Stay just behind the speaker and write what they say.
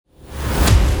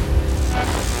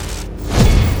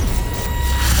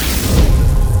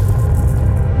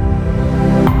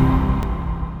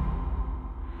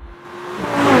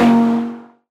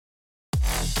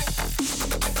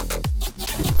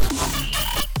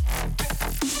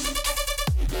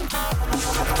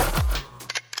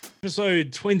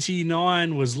Episode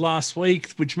 29 was last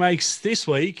week, which makes this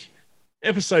week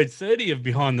episode 30 of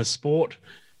Behind the Sport.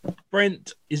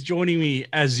 Brent is joining me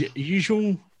as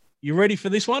usual. You ready for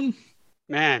this one?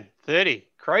 Man, 30.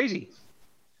 Crazy.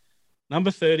 Number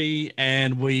 30,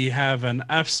 and we have an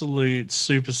absolute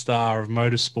superstar of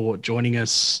motorsport joining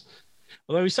us.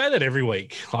 Although we say that every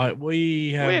week.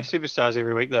 We have superstars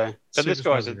every week, though. But this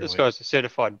guy's a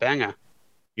certified banger.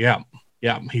 Yeah.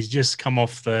 He's just come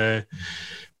off the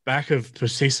back of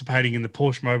participating in the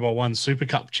Porsche Mobile One Super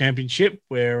Cup Championship,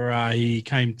 where he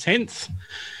came 10th.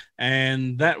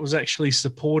 And that was actually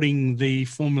supporting the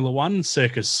Formula One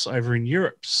circus over in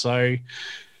Europe. So it's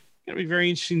going to be very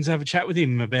interesting to have a chat with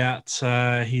him about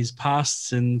his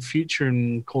past and future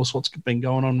and, of course, what's been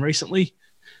going on recently.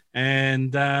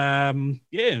 And,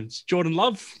 it's Jordan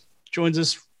Love joins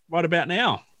us right about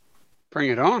now.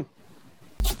 Bring it on.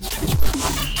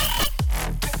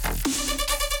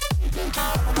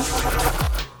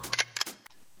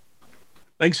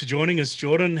 Thanks for joining us,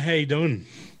 Jordan. How you doing?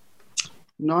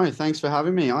 No, thanks for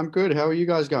having me. I'm good. How are you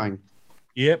guys going?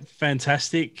 Yep,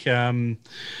 fantastic. Of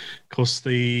course,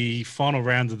 the final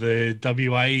round of the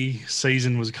WA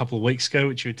season was a couple of weeks ago,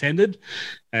 which you attended.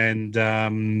 And,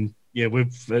 Brent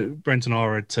and I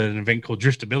were at an event called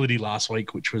Driftability last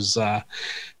week, which was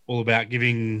all about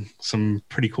giving some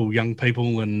pretty cool young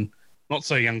people and not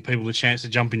so young people a chance to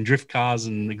jump in drift cars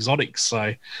and exotics.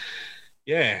 So,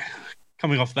 yeah,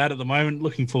 coming off that at the moment,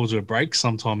 looking forward to a break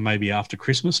sometime maybe after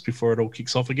Christmas before it all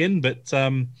kicks off again. But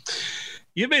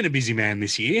you've been a busy man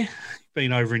this year. You've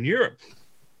been over in Europe.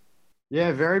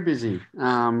 Yeah, very busy.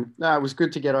 It was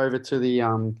good to get over to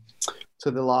the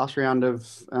last round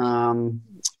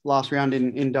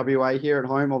in WA here at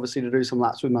home. Obviously, to do some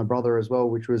laps with my brother as well,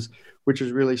 which was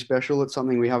really special. It's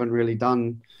something we haven't really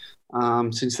done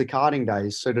since the karting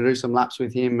days. So to do some laps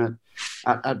with him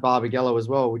at Barbagallo as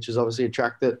well, which is obviously a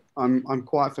track that I'm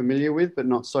quite familiar with, but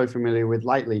not so familiar with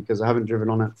lately because I haven't driven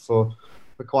on it for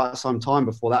quite some time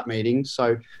before that meeting.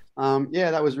 So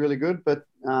that was really good. But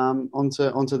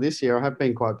onto this year, I have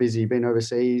been quite busy, been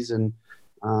overseas and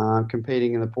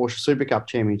competing in the Porsche Super Cup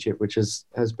Championship, which has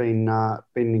been an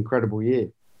incredible year.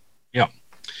 Yeah.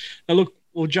 Now look,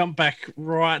 we'll jump back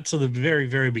right to the very,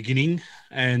 very beginning.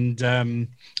 And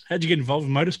how'd you get involved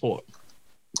in motorsport?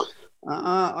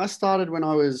 I started when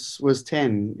I was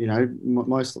 10. You know,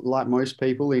 most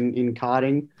people in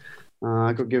karting.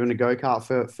 I got given a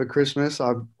go-kart for Christmas.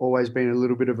 I've always been a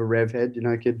little bit of a rev head. You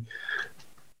know, could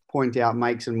point out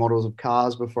makes and models of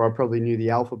cars before I probably knew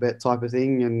the alphabet type of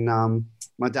thing. And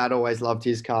my dad always loved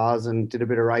his cars and did a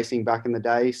bit of racing back in the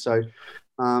day. So,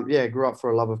 grew up for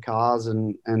a love of cars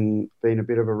and being a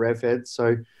bit of a rev head.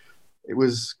 So it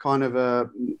was kind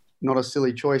of not a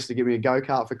silly choice to give me a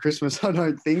go-kart for Christmas, I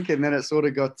don't think. And then it sort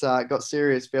of got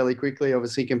serious fairly quickly,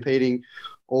 obviously competing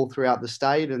all throughout the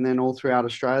state and then all throughout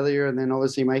Australia, and then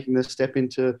obviously making the step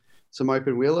into some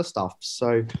open wheeler stuff.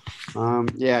 So,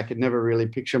 I could never really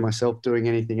picture myself doing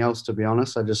anything else, to be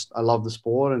honest. I love the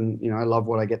sport and, you know, I love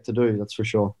what I get to do, that's for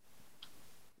sure.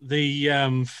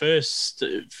 The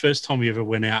first time you ever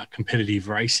went out competitive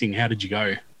racing, how did you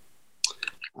go?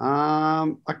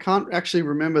 I can't actually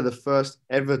remember the first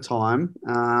ever time.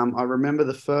 I remember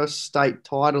the first state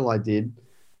title I did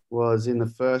was in the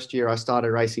first year I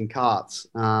started racing karts,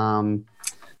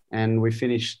 and we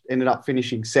ended up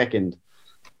finishing second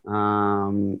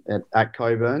at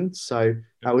Coburn. So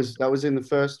that was in the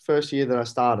first year that I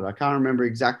started. I can't remember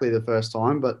exactly the first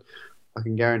time, but I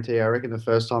can guarantee I reckon the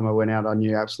first time I went out I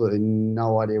knew absolutely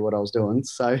no idea what I was doing.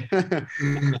 So it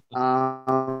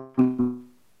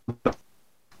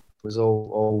was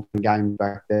all game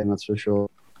back then, that's for sure.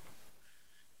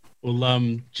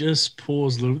 Well, just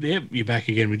pause a little bit. Yep, you're back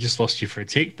again. We just lost you for a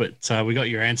tick, but we got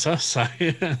your answer. So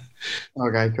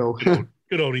okay, cool.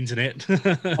 Good old internet.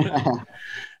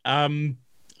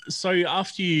 So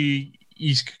after you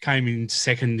came in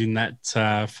second in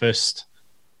that first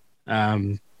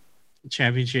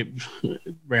championship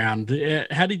round,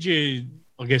 how did you,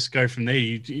 I guess, go from there?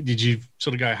 Did you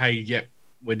sort of go, hey, yep,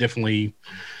 we're definitely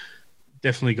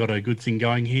got a good thing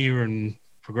going here and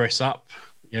progress up?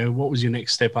 You know, what was your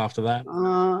next step after that?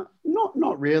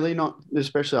 Not really, not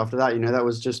especially after that. You know, that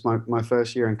was just my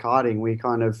first year in karting. We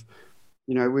kind of,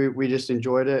 you know, we just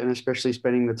enjoyed it, and especially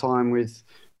spending the time with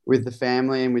the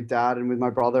family and with dad and with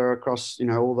my brother across, you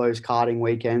know, all those karting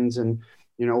weekends, and,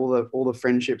 you know, all the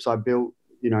friendships I built,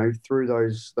 you know, through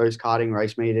those karting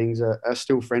race meetings are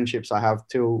still friendships I have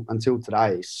until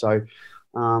today. So,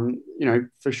 you know,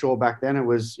 for sure back then it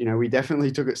was, you know, we definitely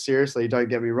took it seriously, don't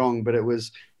get me wrong, but it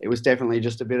was definitely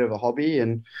just a bit of a hobby,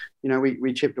 and, you know,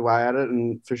 we chipped away at it,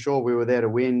 and for sure we were there to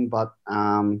win, but,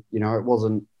 you know, it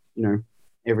wasn't you know,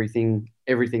 everything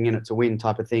in it to win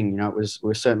type of thing. You know,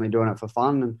 we're certainly doing it for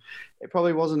fun, and it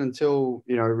probably wasn't until,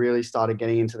 you know, really started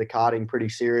getting into the karting pretty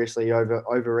seriously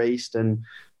over East and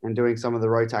doing some of the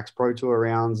Rotax Pro Tour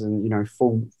rounds and, you know,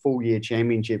 full year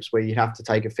championships where you have to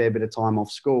take a fair bit of time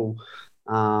off school.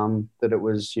 That it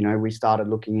was, you know, we started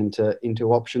looking into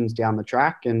options down the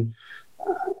track, and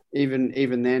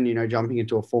even then, you know, jumping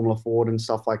into a Formula Ford and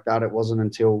stuff like that, it wasn't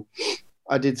until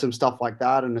I did some stuff like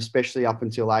that, and especially up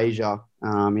until Asia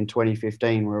in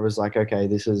 2015, where it was like, okay,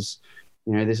 this is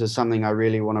something I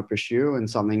really want to pursue, and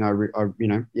something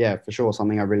for sure,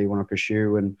 something I really want to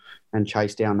pursue and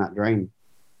chase down that dream.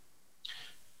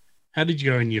 How did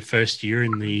you go in your first year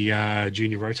in the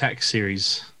Junior Rotax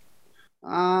series?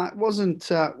 It wasn't.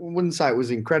 Wouldn't say it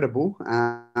was incredible.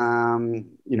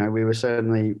 You know, we were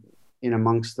certainly in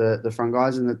amongst the front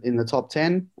guys in the top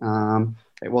 10.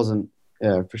 It wasn't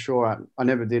for sure. I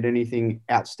never did anything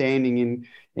outstanding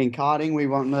in karting. We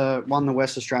won the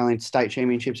West Australian State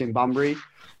Championships in Bunbury.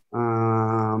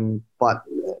 But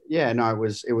yeah, no,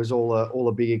 it was all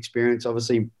a big experience.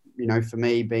 Obviously, you know, for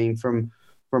me being from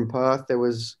Perth, there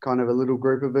was kind of a little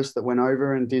group of us that went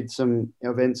over and did some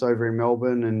events over in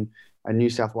Melbourne and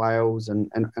New South Wales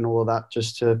and all of that,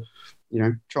 just to, you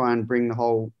know, try and bring the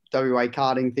whole WA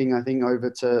karting thing, I think, over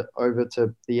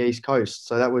to the East Coast.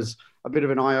 So that was a bit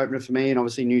of an eye opener for me, and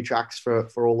obviously new tracks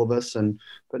for all of us.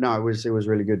 But no, it was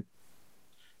really good.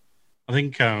 I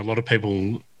think a lot of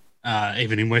people,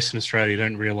 even in Western Australia,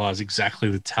 don't realise exactly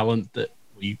the talent that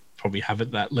we probably have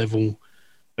at that level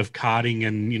of karting,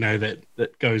 and, you know,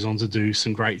 that goes on to do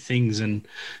some great things, and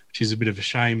which is a bit of a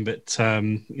shame. But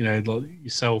you know, like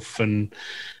yourself and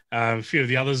a few of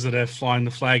the others that are flying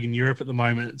the flag in Europe at the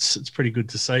moment, it's pretty good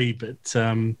to see. But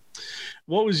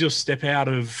what was your step out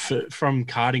of from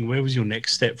karting? Where was your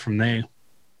next step from there?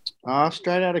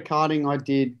 Straight out of karting, I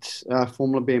did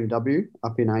Formula BMW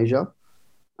up in Asia,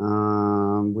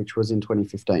 which was in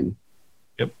 2015.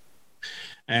 Yep.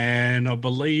 And I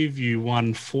believe you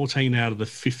won 14 out of the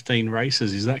 15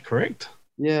 races. Is that correct?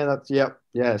 Yeah,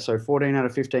 Yeah, so 14 out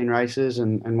of 15 races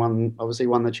and won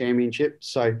the championship.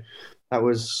 So that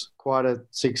was quite a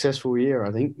successful year,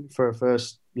 I think, for a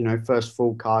first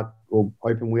full kart or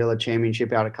open wheeler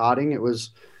championship out of karting. It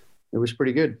was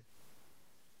pretty good.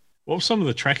 What were some of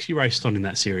the tracks you raced on in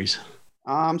that series?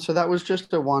 So that was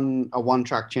just a one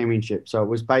track championship. So it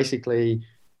was basically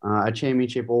a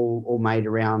championship all made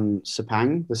around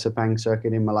Sepang, the Sepang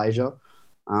circuit in Malaysia.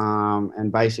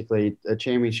 And basically a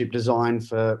championship designed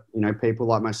for, you know, people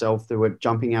like myself that were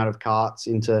jumping out of karts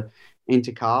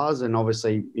into cars. And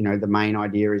obviously, you know, the main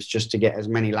idea is just to get as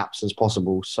many laps as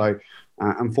possible. So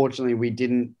unfortunately we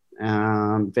didn't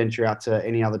venture out to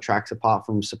any other tracks apart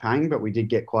from Sepang, but we did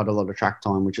get quite a lot of track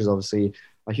time, which is obviously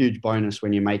a huge bonus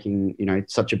when you're making, you know,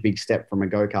 such a big step from a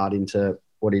go-kart into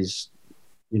what is,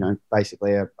 you know,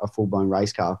 basically a full-blown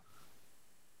race car.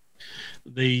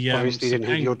 Obviously didn't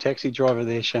have your taxi driver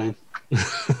there, Shane.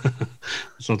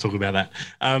 Let's not talk about that.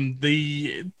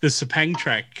 The Sepang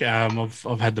track,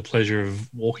 I've had the pleasure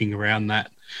of walking around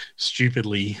that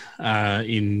stupidly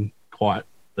in quite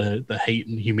the heat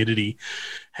and humidity.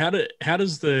 How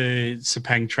does the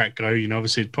Sepang track go? You know,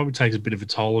 obviously it probably takes a bit of a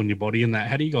toll on your body and that.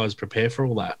 How do you guys prepare for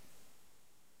all that?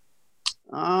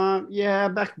 Yeah,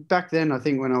 back then, I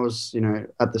think when I was, you know,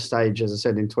 at the stage, as I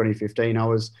said, in 2015, I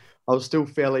was still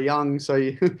fairly young, so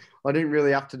I didn't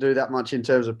really have to do that much in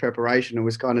terms of preparation. It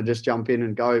was kind of just jump in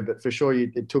and go. But for sure,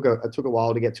 it took a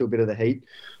while to get to a bit of the heat.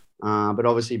 But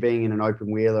obviously, being in an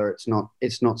open wheeler, it's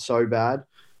not so bad.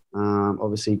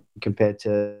 Obviously, compared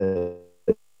to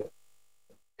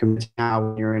now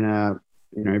when you're in a,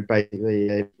 you know, basically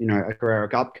a Carrera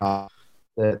Cup car,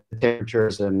 the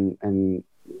temperatures and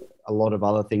a lot of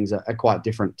other things are quite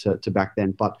different to back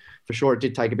then. But for sure, it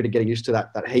did take a bit of getting used to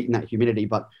that heat and that humidity.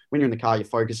 But when you're in the car, you're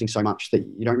focusing so much that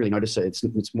you don't really notice it.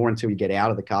 It's more until you get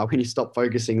out of the car, when you stop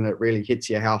focusing, that it really hits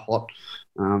you how hot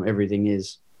everything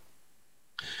is.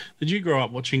 Did you grow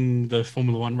up watching the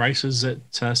Formula One races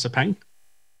at Sepang?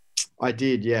 I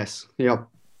did, yes. Yep.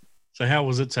 So how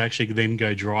was it to actually then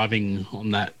go driving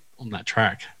on that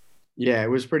track? Yeah, it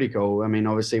was pretty cool. I mean,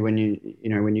 obviously when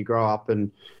you grow up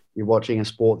and you're watching a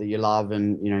sport that you love,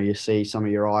 and, you know, you see some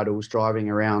of your idols driving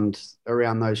around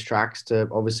those tracks, to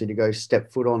obviously to go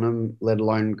step foot on them, let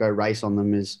alone go race on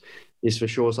them, is for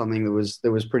sure something that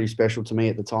was pretty special to me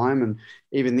at the time. And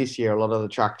even this year, a lot of the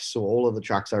tracks, or all of the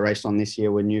tracks I raced on this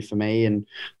year, were new for me, and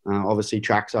obviously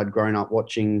tracks I'd grown up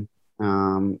watching,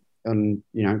 and,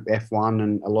 you know, F1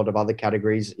 and a lot of other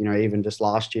categories, you know, even just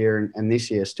last year and this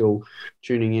year, still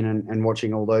tuning in and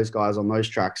watching all those guys on those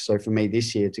tracks. So for me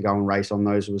this year to go and race on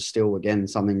those was still, again,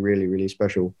 something really, really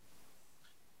special.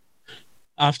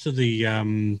 after the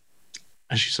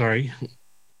actually, sorry,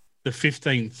 the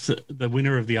 15th, the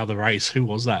winner of the other race, who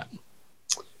was that?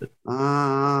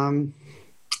 I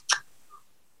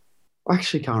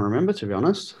actually can't remember, to be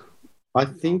honest. I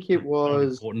think it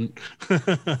was important.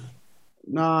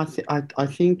 no.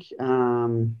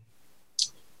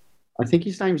 I think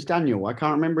his name's Daniel. I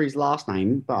can't remember his last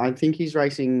name, but I think he's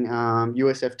racing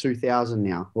USF 2000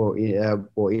 now, or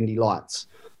Indy Lights.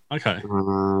 Okay.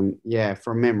 Yeah,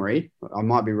 from memory. I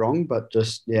might be wrong, but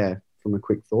just, from a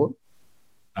quick thought.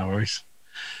 No worries.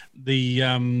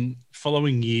 The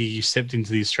following year, you stepped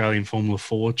into the Australian Formula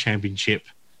 4 Championship,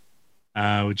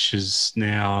 which is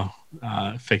now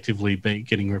effectively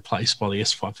getting replaced by the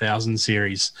S5000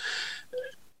 series.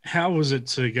 How was it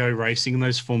to go racing in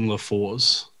those Formula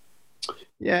 4s?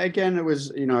 Yeah, again, it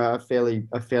was a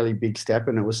fairly big step,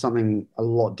 and it was something a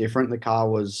lot different. The car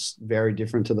was very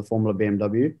different to the Formula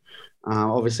BMW.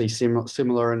 Obviously,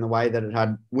 similar in the way that it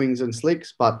had wings and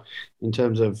slicks, but in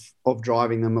terms of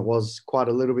driving them, it was quite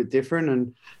a little bit different.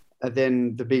 And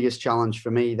then the biggest challenge for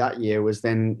me that year was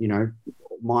then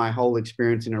my whole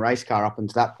experience in a race car up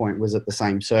until that point was at the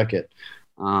same circuit.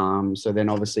 So then,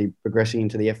 obviously, progressing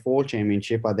into the F4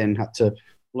 Championship, I then had to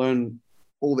learn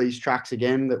all these tracks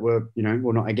again that were,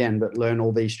 well, not again, but learn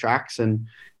all these tracks and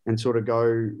sort of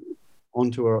go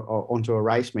onto a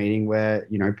race meeting where,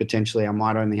 potentially I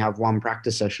might only have one or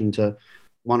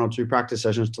two practice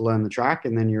sessions to learn the track,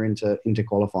 and then you're into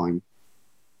qualifying.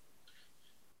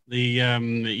 You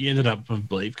ended up, I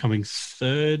believe, coming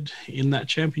third in that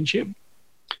championship.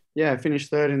 Yeah, I finished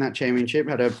third in that championship,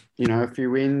 had a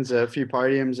few wins, a few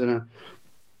podiums, and a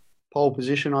pole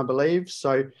position, I believe.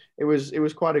 So it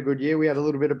was quite a good year. We had a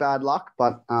little bit of bad luck,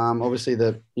 but obviously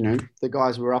the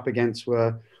guys we were up against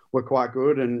were quite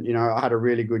good, and I had a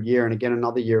really good year, and again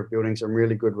another year of building some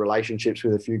really good relationships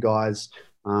with a few guys,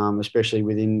 especially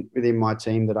within my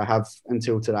team that I have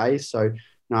until today. So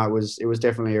no, it was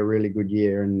definitely a really good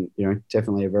year, and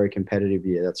definitely a very competitive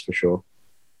year, that's for sure.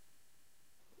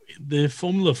 The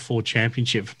Formula 4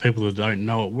 Championship, for people that don't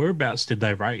know it, whereabouts did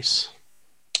they race?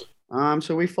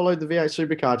 So we followed the V8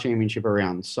 Supercar Championship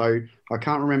around. So I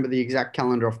can't remember the exact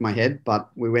calendar off my head, but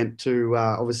we went to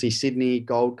obviously Sydney,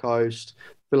 Gold Coast,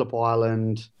 Phillip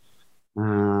Island,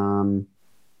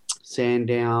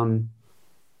 Sandown,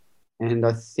 and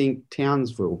I think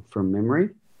Townsville from memory.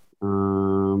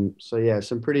 So yeah,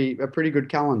 a pretty good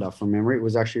calendar from memory. It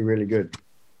was actually really good.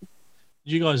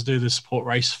 Did you guys do the support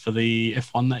race for the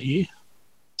F1 that year?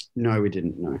 No, we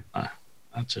didn't. No. Oh,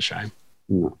 that's a shame.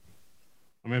 No.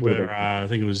 I remember, I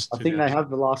think it was... I think they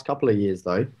have the last couple of years,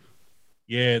 though.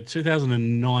 Yeah,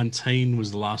 2019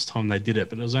 was the last time they did it,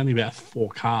 but it was only about 4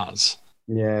 cars.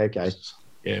 Yeah, okay.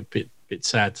 Yeah, a bit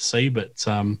sad to see, but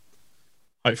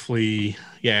hopefully,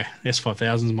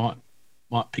 S5000s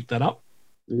might pick that up.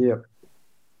 Yep.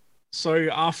 So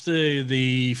after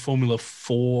the Formula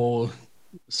 4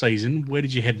 season, where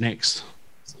did you head next?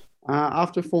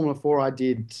 After Formula 4,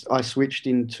 I switched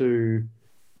into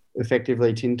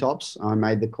effectively tin tops. I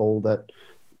made the call that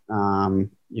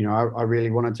I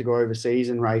really wanted to go overseas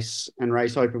and race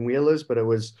open wheelers, but it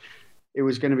was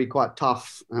going to be quite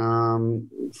tough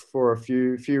for a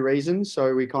few reasons.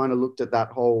 So we kind of looked at that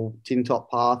whole tin top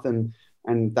path and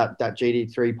that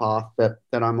GT3 path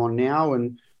that I'm on now,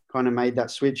 and kind of made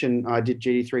that switch. And I did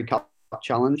GT3 Cup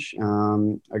Challenge.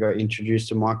 I got introduced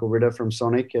to Michael Ritter from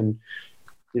Sonic, and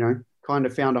kind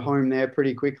of found a home there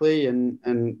pretty quickly, and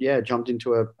jumped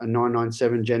into a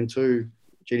 997 Gen 2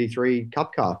 GT3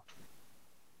 Cup car.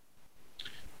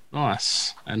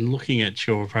 Nice. And looking at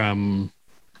your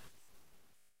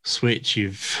switch,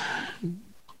 you've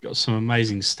got some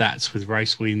amazing stats with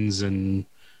race wins and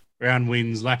round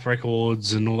wins, lap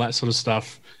records, and all that sort of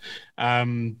stuff.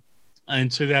 In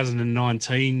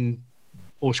 2019,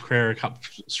 Porsche Carrera Cup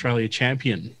Australia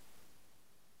champion.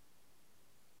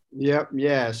 Yep,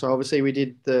 yeah. So obviously we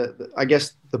did I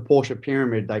guess the Porsche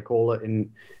pyramid, they call it,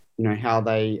 in how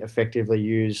they effectively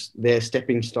use their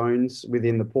stepping stones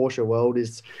within the Porsche world.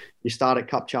 Is you start at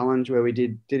Cup Challenge, where we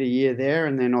did a year there,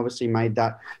 and then obviously made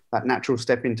that natural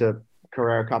step into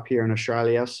Carrera Cup here in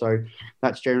Australia. So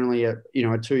that's generally a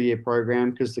 2-year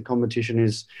program, because the competition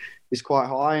is quite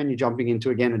high, and you're jumping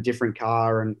into, again, a different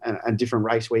car and a different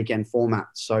race weekend format.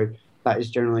 So that is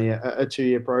generally a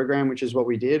 2-year program, which is what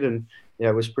we did. And yeah,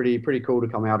 it was pretty cool to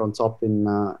come out on top in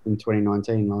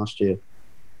 2019 last year.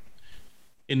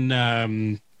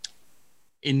 In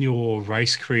your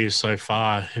race career so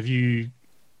far,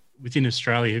 within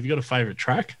Australia, have you got a favourite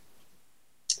track?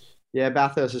 Yeah,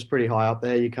 Bathurst is pretty high up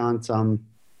there. You can't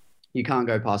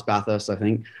go past Bathurst, I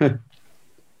think.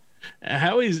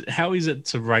 How is it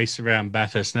to race around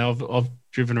Bathurst? Now, I've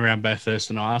driven around Bathurst,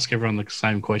 and I ask everyone the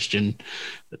same question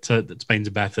that's been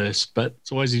to Bathurst, but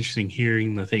it's always interesting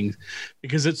hearing the things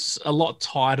because it's a lot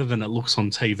tighter than it looks on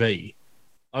TV.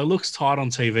 It looks tight on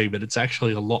TV, but it's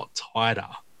actually a lot tighter.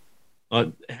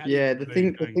 Yeah, the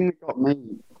thing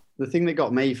that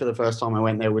got me for the first time I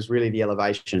went there was really the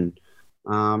elevation.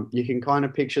 You can kind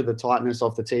of picture the tightness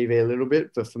off the TV a little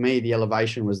bit, but for me, the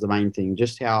elevation was the main thing.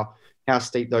 Just how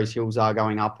steep those hills are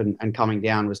going up and coming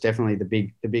down was definitely the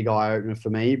big eye opener for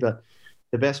me. But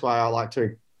the best way I like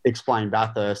to explain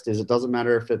Bathurst is it doesn't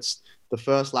matter if it's the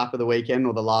first lap of the weekend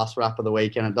or the last lap of the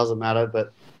weekend. It doesn't matter,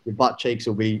 but your butt cheeks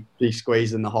will be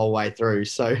squeezing the whole way through.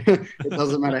 So it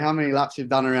doesn't matter how many laps you've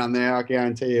done around there. I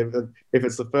guarantee you, if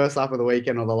it's the first lap of the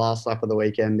weekend or the last lap of the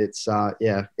weekend, it's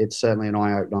certainly an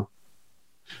eye opener.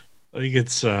 I think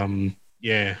it's I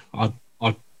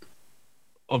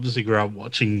obviously grew up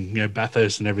watching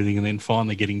Bathurst and everything, and then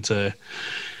finally getting to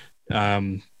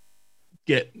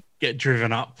get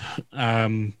driven up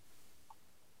and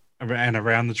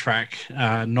around the track,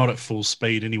 not at full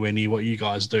speed anywhere near what you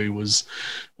guys do, was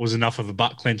enough of a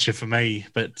butt clencher for me.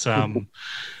 But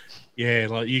yeah,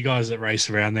 like you guys that race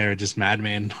around there are just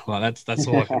madmen. Like that's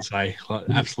all I can say. Like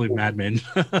absolute madmen.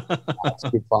 It's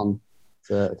good fun.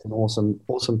 It's an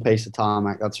awesome piece of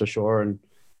tarmac, that's for sure. And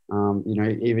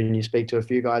even you speak to a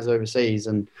few guys overseas,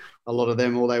 and a lot of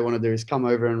them, all they want to do is come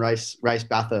over and race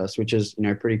Bathurst, which is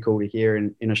pretty cool to hear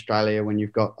in Australia when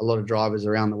you've got a lot of drivers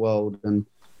around the world, and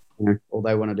all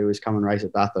they want to do is come and race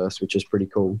at Bathurst, which is pretty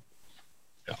cool.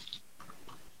 Yeah.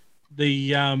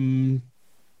 The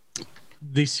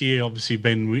this year obviously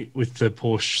been with the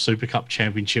Porsche Super Cup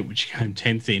Championship, which you came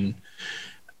 10th in.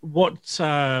 What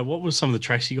was some of the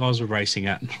tracks you guys were racing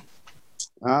at?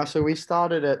 So we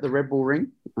started at the Red Bull Ring,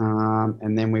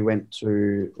 and then we went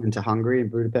to Hungary in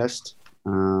Budapest,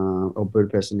 or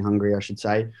Budapest in Hungary, I should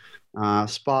say.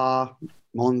 Spa,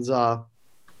 Monza,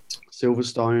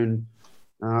 Silverstone.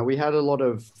 We had a lot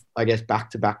of, I guess,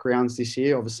 back-to-back rounds this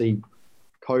year. Obviously,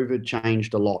 COVID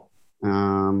changed a lot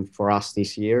for us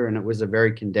this year, and it was a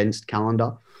very condensed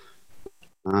calendar.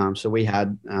 So we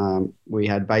had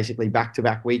basically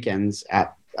back-to-back weekends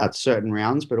at certain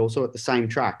rounds, but also at the same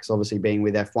tracks, obviously being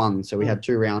with F1. So we had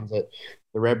 2 rounds at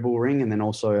the Red Bull Ring and then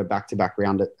also a back-to-back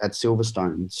round at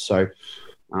Silverstone. So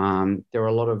there were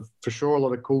a lot of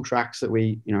cool tracks that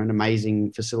and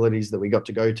amazing facilities that we got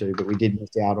to go to, but we did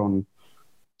miss out on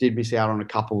a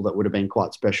couple that would have been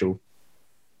quite special.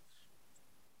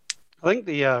 I think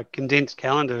the condensed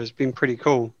calendar has been pretty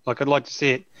cool. Like, I'd like to see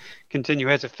it continue.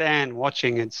 As a fan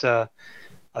watching, it's I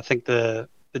think the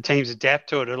teams adapt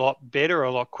to it a lot better,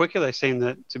 a lot quicker. They seem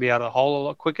to be able to hold a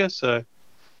lot quicker. So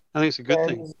I think it's a good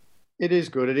thing. It is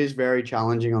good. It is very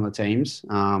challenging on the teams,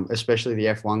 especially the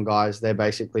F1 guys. They're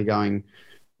basically going,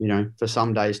 for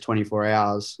some days 24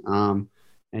 hours. And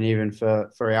even for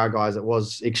our guys, it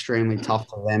was extremely tough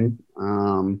for them.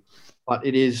 But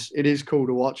it is cool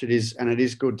to watch. It is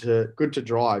good to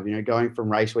drive. Going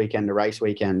from race weekend to race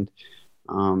weekend,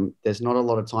 there's not a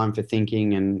lot of time for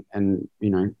thinking and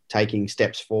taking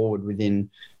steps forward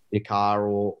within your car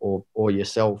or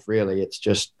yourself. Really, it's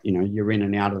just you're in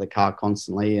and out of the car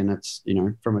constantly, and it's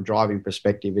from a driving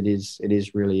perspective, it is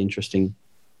really interesting.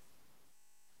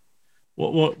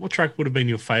 What track would have been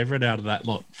your favourite out of that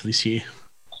lot for this year?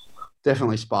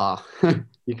 Definitely Spa.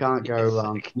 You can't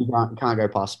go you can't go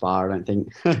past Spa, I don't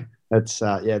think.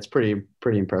 It's pretty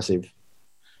impressive.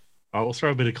 All right, we'll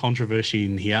throw a bit of controversy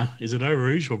in here. Is it Eau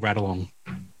Rouge or Radalong?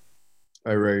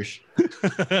 Eau Rouge.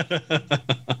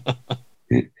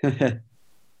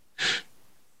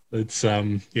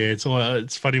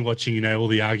 It's funny watching all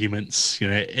the arguments.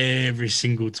 Every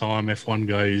single time F1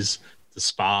 goes to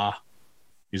Spa,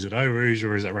 is it Eau Rouge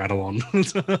or is it Radalong?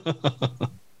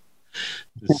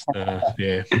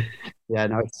 Yeah,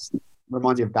 no, it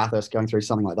reminds you of Bathurst going through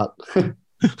something like that.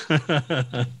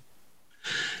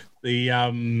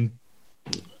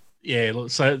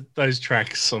 So those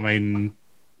tracks, I mean,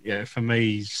 for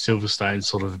me, Silverstone's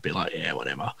sort of a bit like,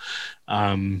 whatever.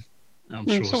 I'm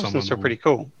sure someone's still pretty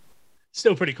cool.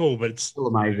 Still pretty cool, but it's still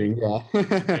amazing.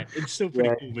 It's still pretty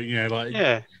cool, but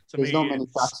there's not many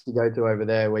tracks to go to over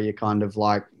there where you're kind of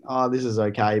like, oh, this is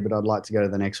okay, but I'd like to go to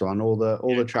the next one. All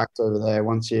the tracks over there,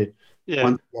 once you get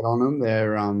on them,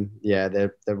 they're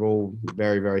all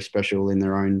very, very special in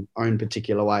their own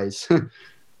particular ways.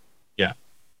 Yeah.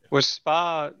 Was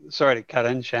Spa, sorry to cut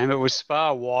in, Shane, but was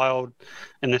Spa wild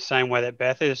in the same way that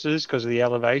Bathurst is because of the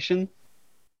elevation?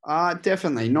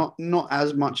 Definitely not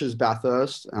as much as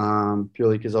Bathurst,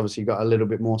 purely because obviously you've got a little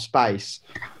bit more space.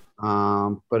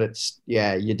 But it's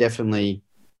you're definitely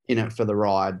in it for the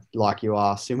ride, like you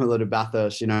are, similar to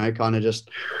Bathurst, kind of just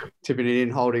tipping it in,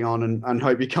 holding on, and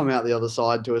hope you come out the other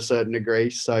side to a certain degree.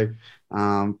 So,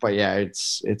 but yeah,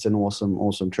 it's an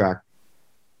awesome track.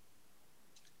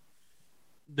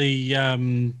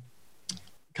 The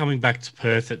coming back to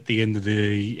Perth at the end of the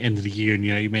year, and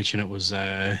you mentioned it was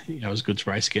it was good to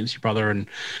race against your brother, and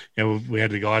we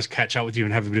had the guys catch up with you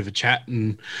and have a bit of a chat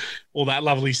and all that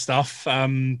lovely stuff.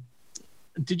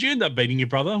 Did you end up beating your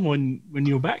brother when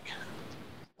you were back?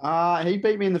 He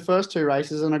beat me in the first 2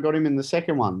 races, and I got him in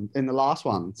the last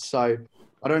one. So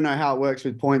I don't know how it works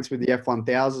with points with the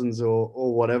F1000s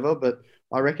or whatever, but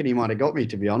I reckon he might have got me,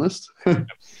 to be honest.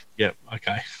 Yep.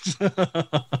 Okay.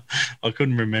 I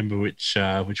couldn't remember which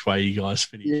way you guys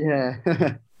finished. Yeah.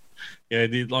 Yeah.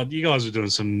 You guys were doing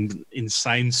some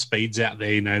insane speeds out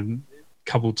there. A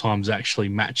couple of times actually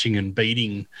matching and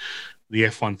beating the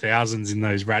F1000s in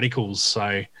those radicals.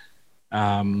 So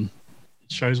it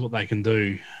shows what they can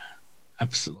do.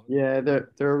 Absolutely. Yeah, they're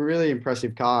a really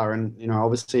impressive car, and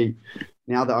obviously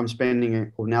now that I've spent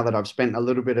a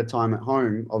little bit of time at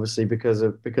home, obviously because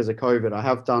of COVID, I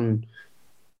have done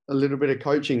a little bit of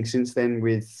coaching since then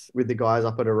with the guys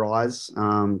up at Arise,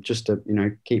 just to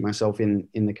keep myself in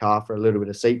the car for a little bit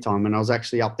of seat time. And I was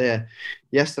actually up there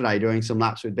yesterday doing some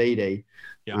laps with BD,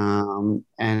 and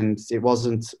it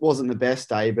wasn't the best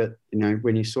day, but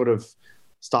when you sort of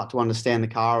start to understand the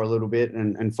car a little bit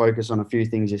and focus on a few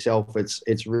things yourself,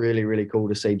 it's really, really cool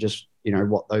to see just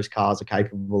what those cars are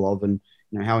capable of, and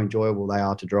how enjoyable they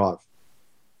are to drive.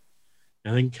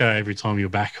 I think every time you're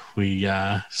back, we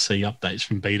see updates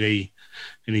from BD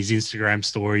in his Instagram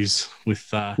stories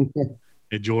with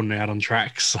Jordan out on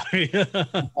track. So we've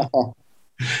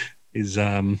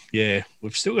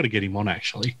still got to get him on.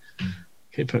 Actually,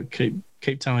 keep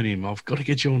telling him I've got to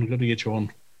get you on. I've got to get you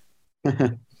on.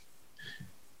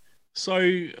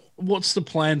 So, what's the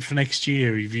plan for next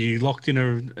year? Have you locked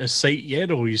in a seat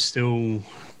yet, or are you still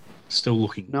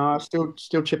looking? No,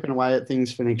 still chipping away at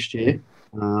things for next year.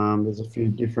 There's a few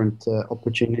different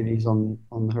opportunities on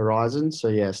the horizon. So,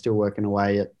 yeah, still working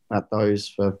away at those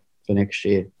for next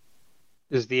year.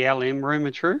 Is the LM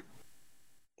rumour true?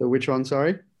 The which one,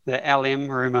 sorry? The LM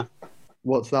rumour.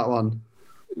 What's that one?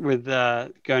 With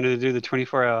going to do the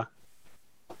 24-hour.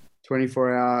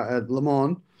 24-hour at Le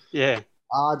Mans? Yeah.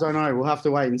 I don't know. We'll have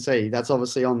to wait and see. That's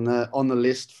obviously on the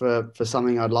list for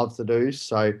something I'd love to do.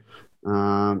 So,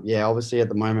 obviously at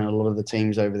the moment, a lot of the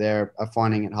teams over there are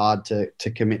finding it hard to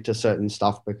commit to certain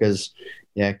stuff because,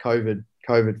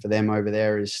 COVID for them over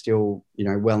there is still,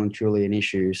 well and truly an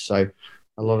issue. So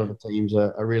a lot of the teams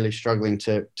are really struggling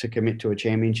to commit to a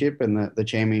championship, and the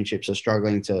championships are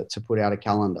struggling to put out a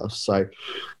calendar. So,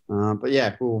 but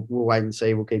yeah, we'll wait and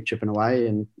see. We'll keep chipping away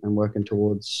and working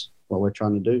towards what we're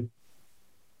trying to do.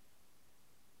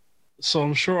 So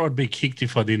I'm sure I'd be kicked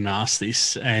if I didn't ask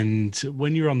this. And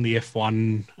when you're on the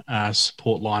F1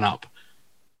 support lineup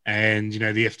and,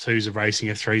 the F2s are racing,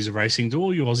 F3s are racing, do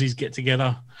all your Aussies get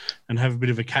together and have a bit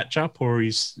of a catch-up, or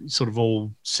is sort of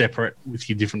all separate with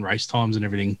your different race times and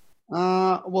everything?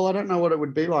 Well, I don't know what it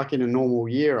would be like in a normal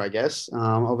year, I guess.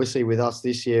 Obviously, with us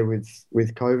this year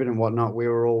with COVID and whatnot, we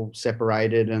were all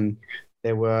separated, and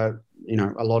there were,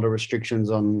 a lot of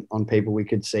restrictions on people we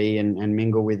could see and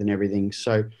mingle with and everything.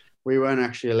 So we weren't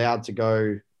actually allowed to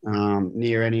go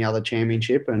near any other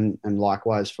championship, and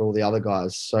likewise for all the other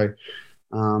guys. So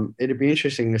it'd be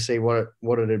interesting to see what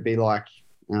it'd be like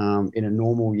in a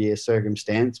normal year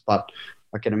circumstance. But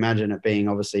I can imagine it being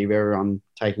obviously everyone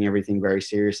taking everything very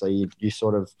seriously. You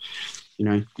sort of,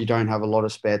 you don't have a lot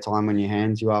of spare time on your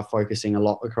hands. You are focusing a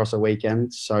lot across a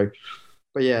weekend. So,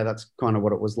 but yeah, that's kind of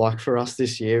what it was like for us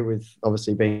this year, with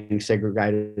obviously being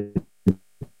segregated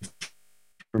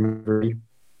from everybody.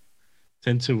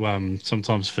 Tend to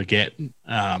sometimes forget,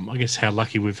 I guess, how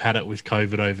lucky we've had it with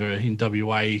COVID over in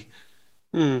WA.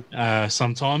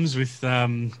 Sometimes with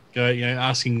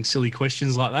asking silly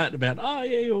questions like that about,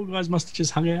 you guys must have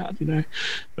just hung out,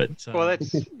 But well,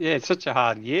 it's such a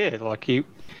hard year. Like you'd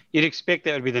expect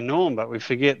that would be the norm, but we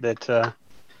forget that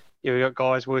we've got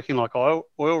guys working like oil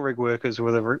rig workers who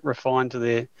are refined to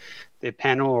their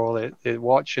panel or their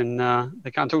watch, and they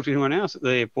can't talk to anyone else at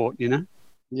the airport,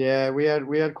 Yeah, we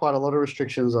had quite a lot of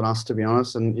restrictions on us, to be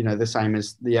honest, and the same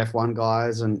as the F1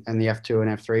 guys and the F2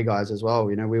 and F3 guys as well.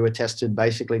 We were tested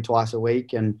basically twice a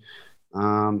week, and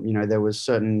there was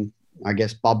certain, I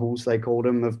guess, bubbles they called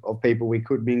them of people we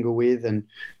could mingle with, and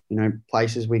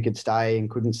places we could stay and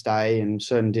couldn't stay, and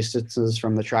certain distances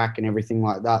from the track and everything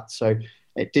like that. So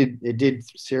it did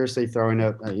seriously throw in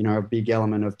a big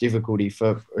element of difficulty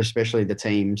for especially the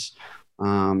teams.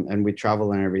 and with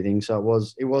travel and everything. So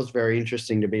it was very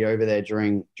interesting to be over there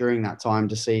during that time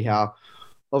to see how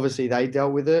obviously they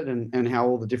dealt with it and how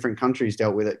all the different countries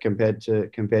dealt with it compared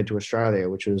to Australia,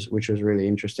 which was really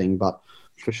interesting. But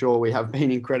for sure, we have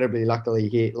been incredibly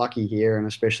lucky here, and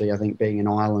especially I think being in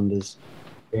Ireland has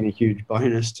been a huge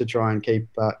bonus to try and keep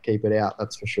it out.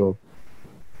 That's for sure.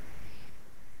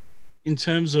 In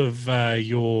terms of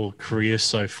your career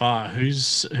so far,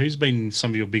 who's been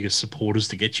some of your biggest supporters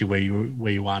to get you where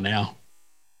you are now?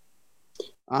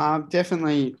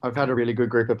 Definitely, I've had a really good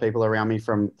group of people around me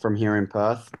from here in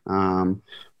Perth.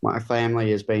 My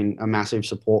family has been a massive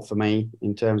support for me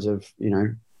in terms of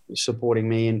supporting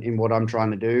me in what I'm trying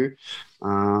to do.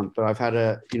 But I've had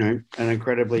an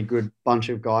incredibly good bunch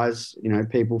of guys,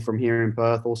 people from here in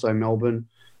Perth, also Melbourne,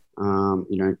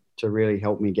 to really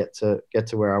help me get to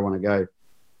where I want to go.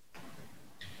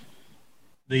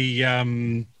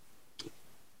 The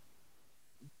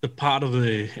part of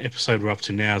the episode we're up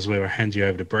to now is where I hand you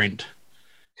over to Brent.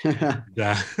 I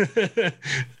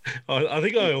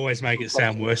think I always make it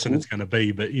sound worse than it's going to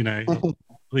be, but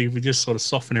we just sort of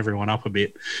soften everyone up a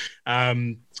bit.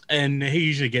 And he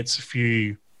usually gets a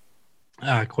few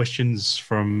questions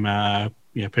from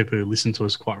people who listen to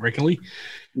us quite regularly.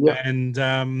 Yeah. And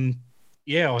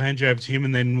I'll hand you over to him,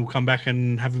 and then we'll come back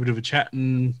and have a bit of a chat,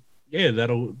 and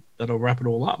that'll wrap it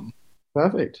all up.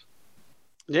 Perfect.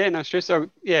 Yeah, no stress. So,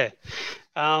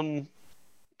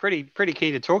 pretty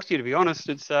keen to talk to you, to be honest.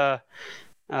 It's the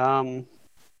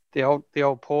old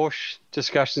Porsche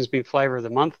discussion's been flavour of the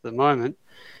month at the moment.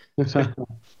 So,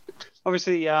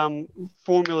 obviously,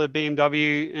 Formula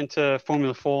BMW into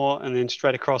Formula 4, and then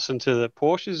straight across into the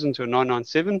Porsches, into a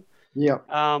 997. Yeah.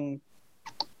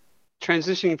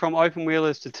 Transitioning from open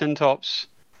wheelers to tin tops.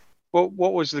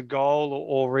 What was the goal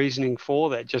or reasoning for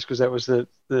that? Just because that was the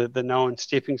known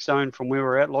stepping stone from where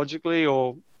we're at logically,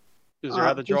 or is there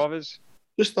other drivers?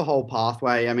 Just the whole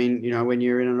pathway. I mean, when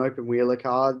you're in an open wheeler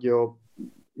car,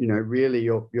 really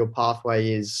your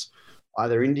pathway is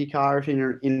either IndyCar if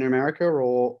you're in America,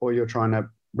 or you're trying to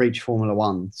reach Formula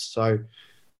One. So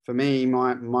for me,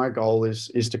 my goal is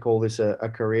to call this a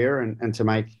career and to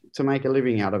make a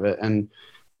living out of it. And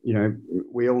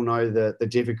we all know the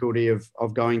difficulty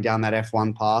of going down that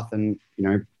F1 path, and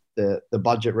the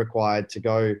budget required to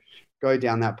go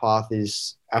down that path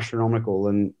is astronomical.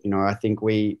 And I think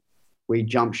we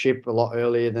jumped ship a lot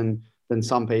earlier than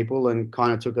some people, and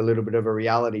kind of took a little bit of a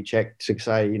reality check to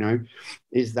say,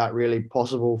 is that really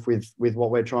possible with what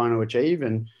we're trying to achieve?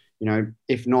 And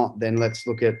if not, then let's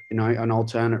look at an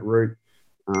alternate route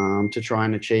to try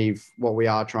and achieve what we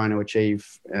are trying to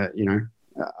achieve.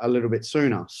 A little bit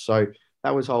sooner. So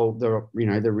that was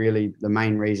the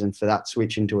main reason for that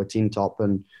switch into a tin top,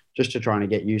 and just to trying to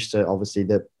get used to obviously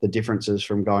the differences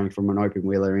from going from an open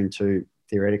wheeler into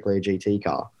theoretically a GT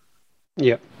car.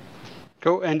 Yeah.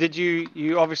 Cool. And did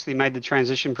you obviously made the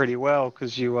transition pretty well,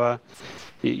 because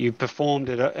you performed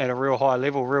at a real high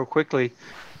level real quickly.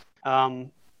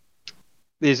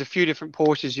 There's a few different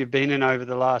Porsches you've been in over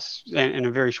the last, in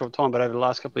a very short time, but over the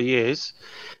last couple of years.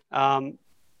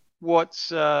 What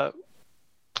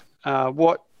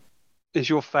is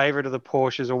your favourite of the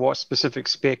Porsches, or what specific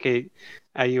spec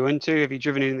are you into? Have you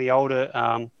driven any of the older,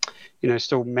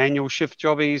 still manual shift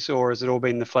jobbies, or has it all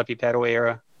been the flappy paddle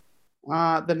era?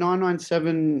 The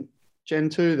 997 Gen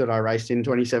 2 that I raced in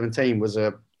 2017 was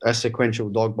a sequential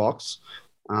dog box.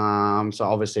 So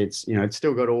obviously it's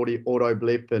still got auto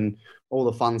blip and all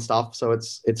the fun stuff. So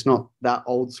it's not that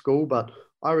old school, but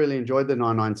I really enjoyed the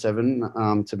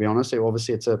 997. To be honest,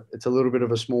 it's a little bit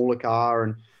of a smaller car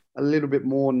and a little bit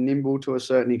more nimble to a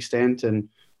certain extent, and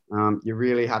you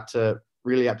really had to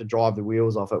drive the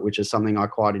wheels off it, which is something I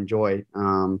quite enjoy.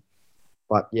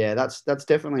 But yeah, that's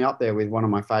definitely up there with one of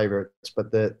my favorites.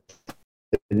 But the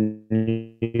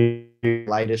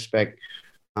latest spec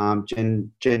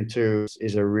Gen 2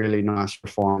 is a really nice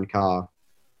refined car.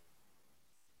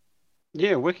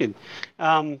 Yeah, wicked.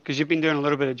 Because you've been doing a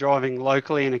little bit of driving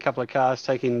locally in a couple of cars,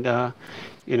 taking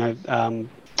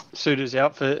suitors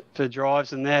out for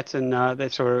drives and that, and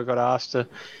they've sort of got asked to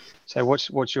say,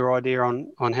 what's your idea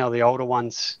on how the older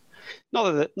ones?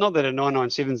 Not that a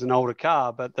 997 is an older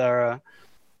car, but they're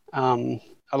a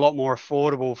lot more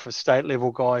affordable for state level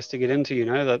guys to get into.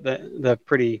 They're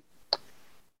pretty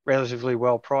relatively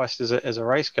well priced as a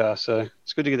race car, so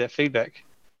it's good to get that feedback.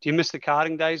 Do you miss the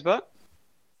karting days, but?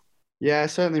 Yeah, I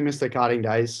certainly miss the karting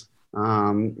days.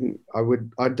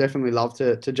 I'd definitely love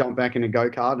to jump back in a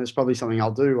go-kart, and it's probably something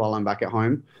I'll do while I'm back at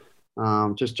home.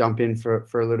 Just jump in for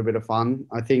a little bit of fun.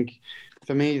 I think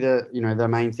for me, the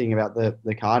main thing about the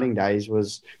karting days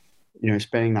was,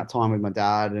 spending that time with my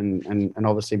dad and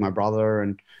obviously my brother,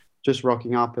 and just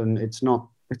rocking up, and it's not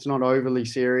overly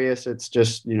serious. It's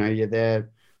just, you're there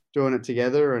doing it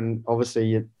together, and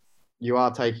obviously you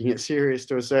are taking it serious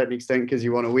to a certain extent because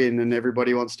you want to win, and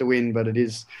everybody wants to win. But it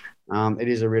is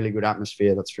a really good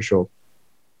atmosphere, that's for sure.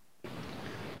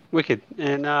 Wicked.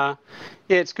 And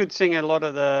it's good seeing a lot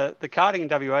of the karting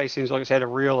in WA. Seems like it's had a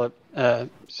real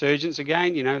surgence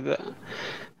again.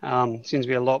 Seems to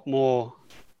be a lot more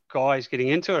guys getting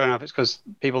into it. I don't know if it's because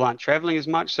people aren't traveling as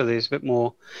much, so there's a bit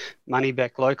more money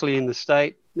back locally in the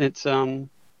state. It's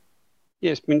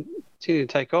it's been continuing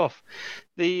to take off.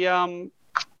 The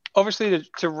obviously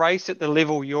to race at the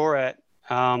level you're at,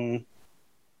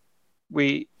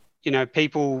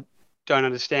 people don't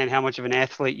understand how much of an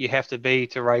athlete you have to be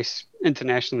to race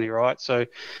internationally, right? So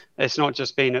it's not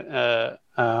just been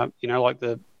like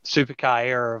the supercar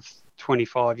era of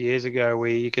 25 years ago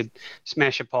where you could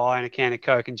smash a pie and a can of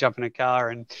Coke and jump in a car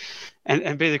and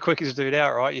be the quickest dude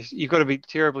out, right? You've got to be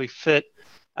terribly fit.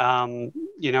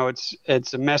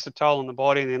 It's a massive toll on the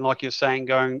body, and then, like you're saying,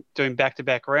 doing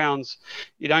back-to-back rounds,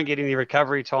 you don't get any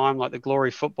recovery time like the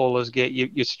glory footballers get.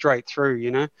 You're straight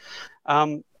through,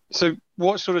 So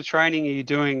what sort of training are you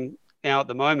doing now at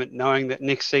the moment, knowing that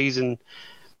next season,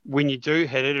 when you do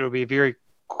hit it, it'll be a very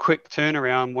quick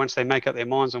turnaround once they make up their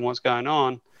minds on what's going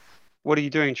on? What are you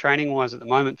doing training-wise at the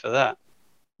moment for that?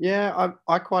 Yeah,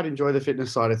 I quite enjoy the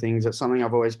fitness side of things. It's something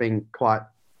I've always been quite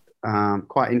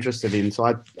interested in.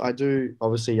 So I do,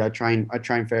 obviously I train a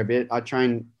fair bit. I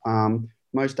train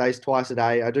most days twice a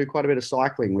day. I do quite a bit of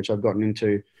cycling, which I've gotten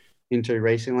into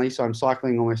recently. So I'm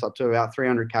cycling almost up to about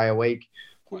 300k a week.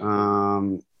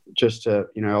 Just to,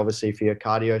 obviously for your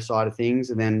cardio side of things.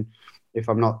 And then if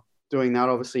I'm not doing that,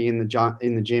 obviously in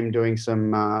the gym doing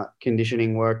some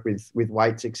conditioning work with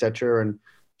weights, etc., and a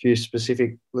few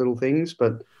specific little things.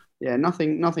 But yeah,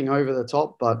 nothing over the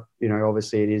top, but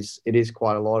obviously it is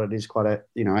quite a lot. It is quite a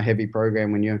a heavy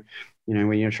program when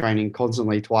you're training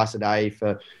constantly twice a day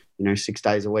for 6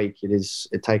 days a week.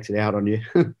 It takes it out on you.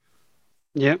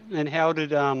 Yeah, and how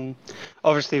did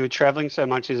obviously with traveling so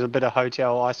much, there's a bit of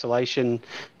hotel isolation,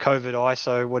 COVID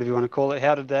ISO, whatever you want to call it.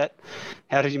 How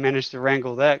did you manage to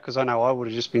wrangle that? Because I know I would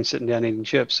have just been sitting down eating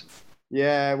chips.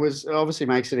 Yeah, it obviously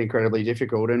makes it incredibly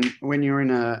difficult. And when you're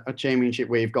in a championship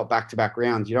where you've got back-to-back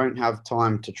rounds, you don't have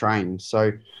time to train.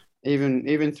 So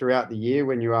even throughout the year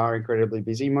when you are incredibly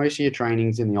busy, most of your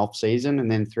training's in the off season,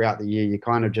 and then throughout the year you're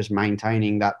kind of just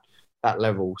maintaining that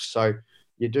level. So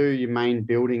you do your main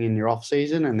building in your off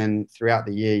season, and then throughout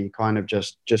the year you kind of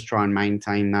just try and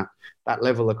maintain that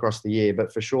level across the year.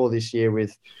 But for sure this year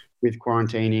with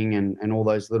quarantining and all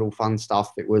those little fun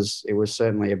stuff, it was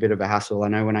certainly a bit of a hassle. I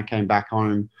know when I came back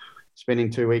home, spending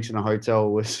 2 weeks in a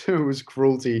hotel was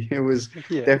cruelty. It was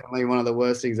definitely one of the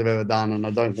worst things I've ever done, and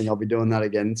I don't think I'll be doing that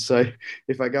again. So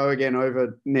if I go again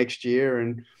over next year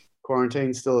and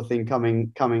quarantine's still a thing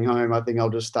coming home, I think I'll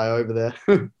just stay over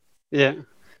there.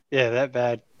 Yeah, that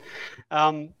bad.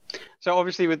 So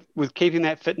obviously with keeping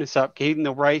that fitness up, keeping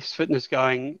the race fitness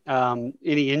going,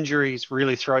 any injuries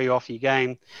really throw you off your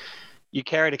game. You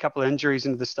carried a couple of injuries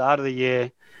into the start of the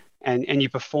year, and you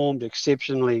performed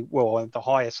exceptionally well at the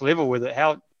highest level with it.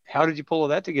 How did you pull all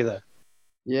that together?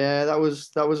 Yeah, that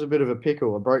was a bit of a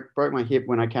pickle. I broke my hip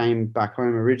when I came back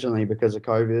home originally because of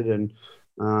COVID,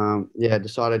 and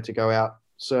decided to go out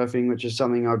surfing, which is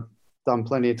something I've done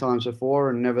plenty of times before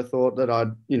and never thought that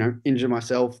I'd, injure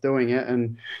myself doing it.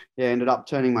 And ended up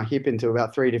turning my hip into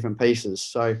about 3 different pieces.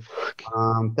 So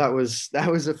that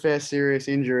was a fair serious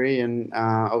injury, and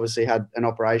obviously had an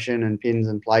operation and pins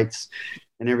and plates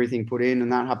and everything put in.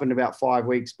 And that happened about 5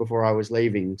 weeks before I was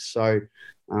leaving. So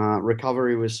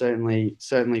recovery was certainly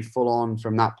full on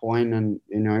from that point. And,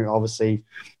 obviously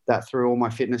that threw all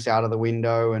my fitness out of the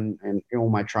window, and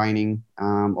all my training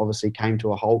obviously came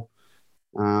to a halt.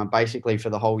 Basically for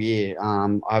the whole year.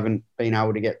 I haven't been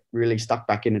able to get really stuck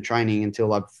back into training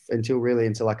until I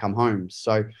come home.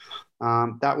 So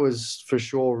that was for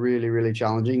sure really, really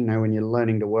challenging. When you're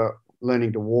learning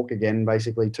to walk again,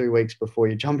 basically 2 weeks before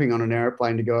you're jumping on an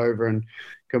airplane to go over and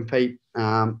compete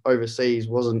overseas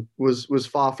was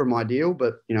far from ideal.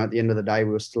 But at the end of the day,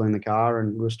 we were still in the car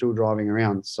and we were still driving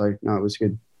around. So no, it was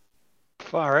good.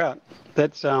 Far out.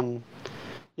 That's and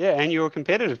you were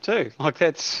competitive too. Like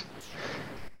that's.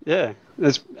 Yeah,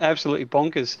 that's absolutely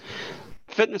bonkers.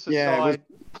 Fitness aside,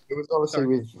 it was obviously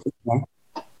with.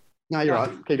 No, you're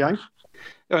right. Keep going.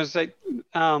 I was say,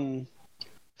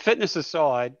 fitness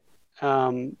aside,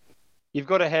 you've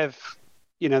got to have,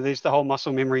 there's the whole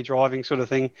muscle memory driving sort of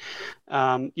thing.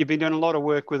 You've been doing a lot of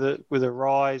work with a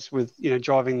Rise, with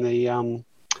driving the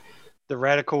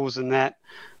radicals and that.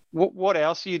 What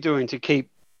else are you doing to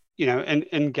keep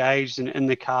engaged in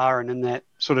the car and in that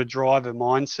sort of driver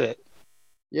mindset?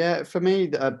 Yeah, for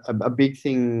me, a big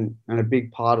thing and a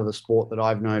big part of the sport that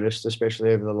I've noticed, especially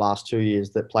over the last 2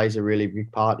 years, that plays a really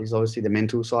big part is obviously the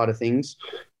mental side of things.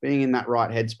 Being in that right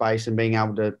headspace and being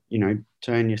able to,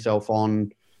 turn yourself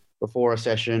on before a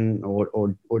session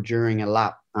or during a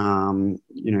lap,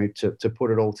 to put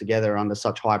it all together under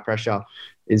such high pressure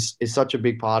is such a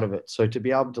big part of it. So to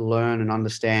be able to learn and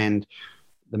understand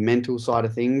the mental side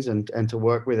of things and to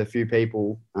work with a few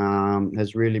people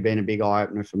has really been a big eye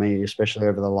opener for me, especially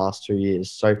over the last 2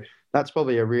 years. So that's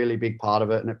probably a really big part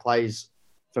of it. And it plays,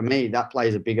 for me, that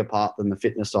plays a bigger part than the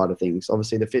fitness side of things.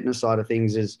 Obviously the fitness side of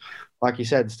things is, like you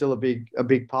said, still a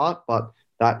big part, but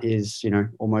that is,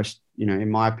 almost,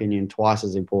 in my opinion, twice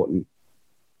as important.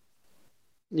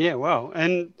 Yeah, well,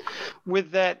 and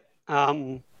with that,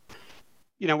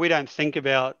 we don't think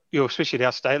about, especially at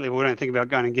our state level, we don't think about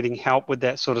going and getting help with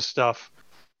that sort of stuff.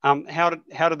 How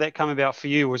did that come about for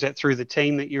you? Was that through the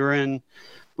team that you're in?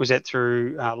 Was that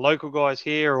through local guys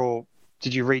here, or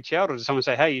did you reach out, or did someone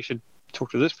say, "Hey, you should talk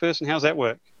to this person"? How's that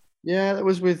work? Yeah, that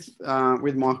was with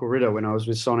Michael Ritter when I was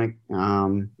with Sonic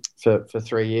for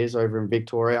 3 years over in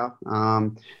Victoria.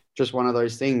 Just one of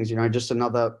those things, just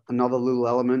another little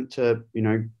element to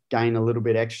gain a little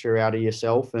bit extra out of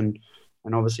yourself and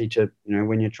obviously to,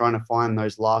 when you're trying to find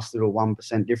those last little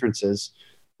 1% differences,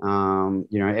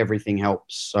 everything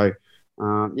helps. So,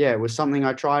 it was something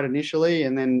I tried initially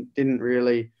and then didn't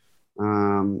really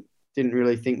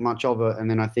think much of it. And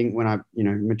then I think when I,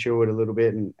 matured a little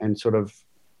bit and sort of,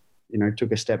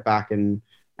 took a step back and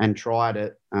tried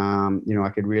it, I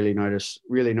could really notice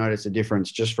a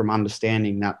difference just from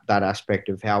understanding that aspect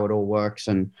of how it all works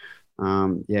and,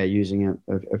 using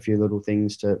a few little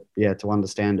things to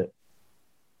understand it.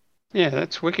 Yeah,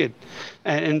 that's wicked.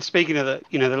 And speaking of the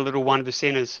little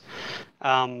 1%ers,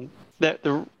 that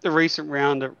the recent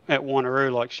round at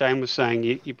Wanneroo, like Shane was saying,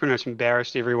 you pretty much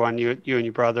embarrassed everyone, you and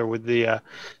your brother, with the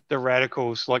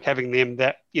radicals, like having them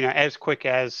that as quick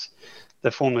as the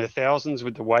Formula Thousands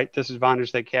with the weight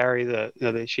disadvantage they carry,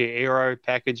 the sheer aero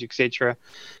package, etc.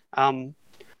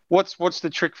 What's the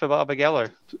trick for Barbagallo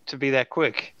to be that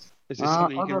quick? Is this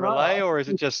something you can relay, or is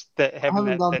it just that having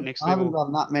that next level? I haven't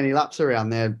done that many laps around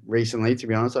there recently, to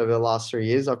be honest, over the last 3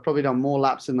 years. I've probably done more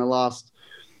laps in the last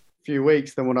few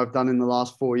weeks than what I've done in the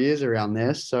last 4 years around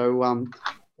there. So,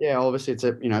 obviously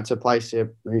it's a place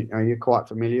you're quite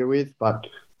familiar with. But,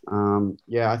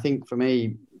 I think for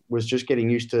me was just getting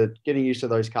used to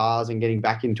those cars and getting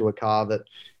back into a car that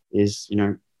is,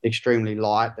 extremely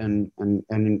light and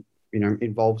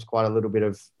involves quite a little bit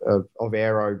of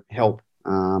aero help.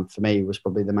 For me was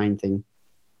probably the main thing.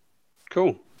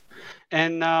 Cool.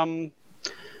 And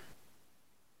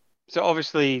so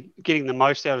obviously getting the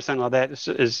most out of something like that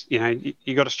is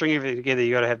you got to string everything together.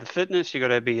 You got to have the fitness, you got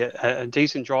to be a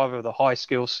decent driver with a high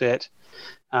skill set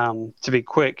to be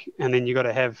quick, and then you got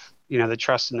to have the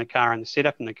trust in the car and the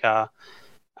setup in the car.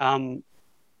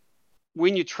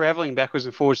 When you're traveling backwards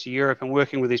and forwards to Europe and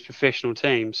working with these professional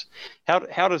teams, how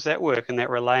does that work in that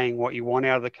relaying what you want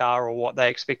out of the car or what they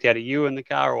expect out of you in the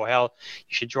car, or how you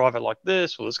should drive it like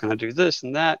this, or it's going to do this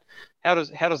and that? How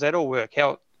does that all work?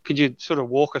 How could you sort of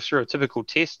walk us through a typical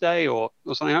test day or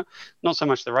something? Not so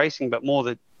much the racing, but more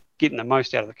the getting the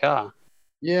most out of the car.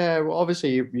 Yeah, well, obviously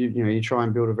you try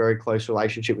and build a very close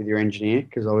relationship with your engineer,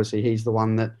 because obviously he's the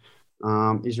one that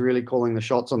is really calling the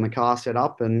shots on the car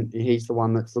setup, and he's the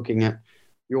one that's looking at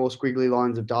your squiggly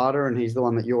lines of data, and he's the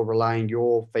one that you're relaying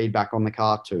your feedback on the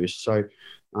car to. So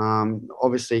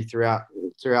obviously throughout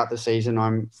the season,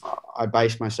 I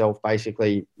base myself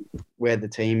basically where the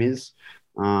team is,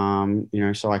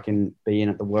 so I can be in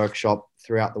at the workshop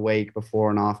throughout the week,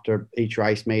 before and after each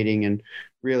race meeting, and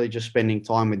really just spending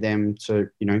time with them to,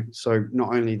 so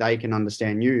not only they can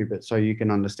understand you, but so you can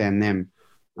understand them.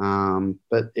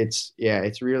 But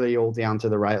it's really all down to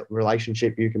the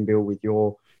relationship you can build with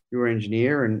your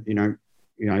engineer, and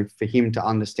for him to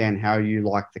understand how you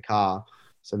like the car.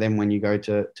 So then when you go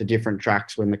to different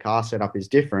tracks, when the car setup is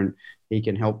different, he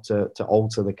can help to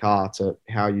alter the car to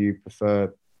how you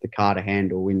prefer the car to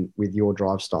handle with your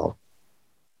drive style.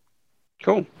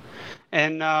 Cool.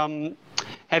 And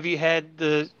have you had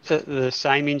the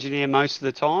same engineer most of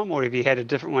the time, or have you had a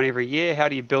different one every year? How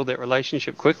do you build that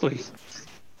relationship quickly?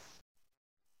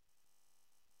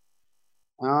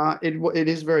 It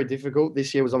is very difficult.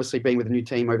 This year was obviously, being with a new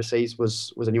team overseas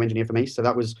was a new engineer for me. So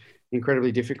that was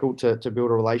incredibly difficult to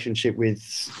build a relationship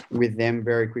with them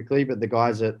very quickly. But the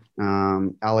guys at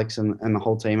Alex and the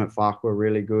whole team at FARC were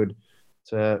really good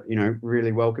to,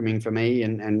 really welcoming for me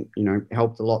and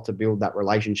helped a lot to build that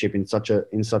relationship in such a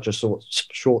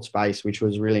short space, which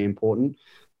was really important.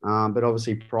 But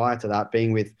obviously prior to that,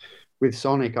 being with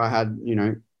Sonic, I had,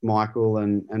 Michael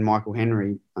and Michael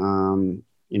Henry, on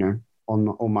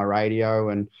my radio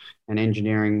and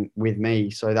engineering with me.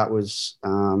 So that was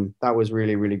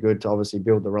really, really good to obviously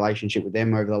build the relationship with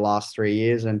them over the last 3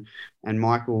 years. And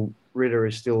Michael Ritter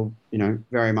is still,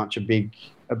 very much a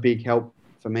big help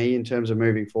for me in terms of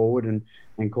moving forward and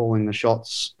calling the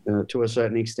shots to a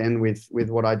certain extent with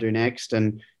what I do next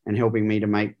and helping me to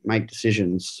make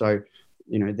decisions. So,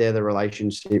 they're the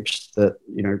relationships that,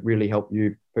 really help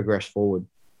you progress forward.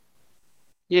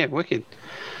 Yeah, wicked.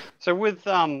 So with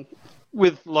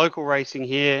local racing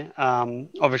here,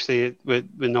 obviously we're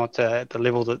not at the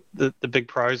level that the big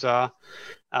pros are.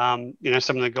 Some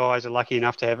of the guys are lucky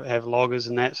enough to have loggers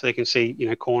and that, so they can see,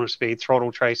 corner speed,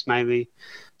 throttle trace mainly.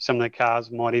 Some of the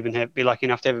cars might even be lucky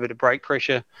enough to have a bit of brake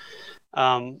pressure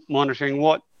monitoring.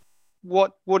 What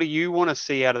do you want to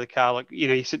see out of the car? Like,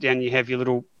 you sit down, you have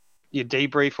your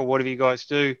debrief or whatever you guys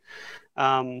do.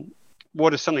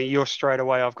 What is something you're straight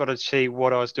away, I've got to see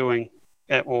what I was doing,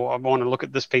 or I want to look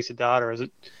at this piece of data? Is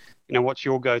it, what's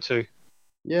your go-to?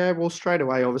 Yeah, well, straight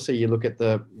away, obviously, you look at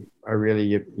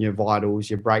your vitals,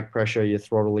 your brake pressure, your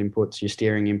throttle inputs, your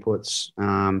steering inputs.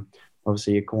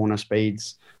 Obviously, your corner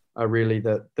speeds are really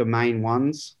the main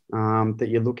ones that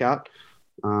you look at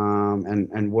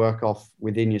and work off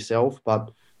within yourself.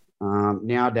 But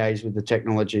nowadays, with the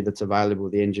technology that's available,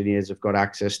 the engineers have got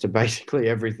access to basically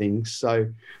everything.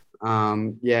 So,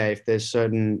 if there's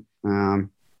certain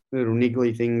little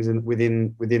niggly things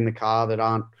within the car that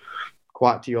aren't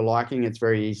quite to your liking, it's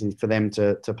very easy for them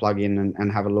to plug in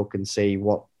and have a look and see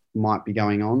what might be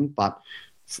going on. But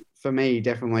for me,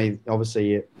 definitely,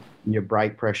 obviously, your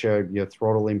brake pressure, your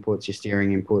throttle inputs, your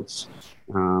steering inputs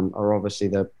are obviously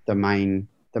the main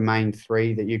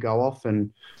three that you go off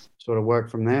and sort of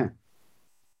work from there.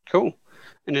 Cool.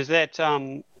 And is that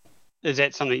something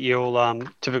you'll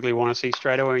typically want to see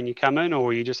straight away when you come in,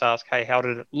 or you just ask, hey, how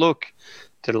did it look?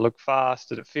 Did it look fast?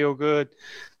 Did it feel good?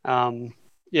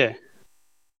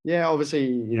 Yeah, obviously,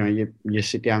 you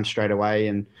sit down straight away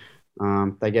and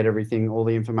they get all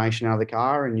the information out of the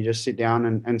car, and you just sit down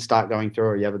and start going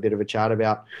through it. You have a bit of a chat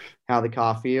about how the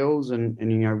car feels and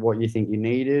what you think you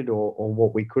needed or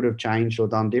what we could have changed or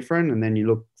done different. And then you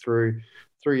look through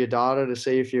your data to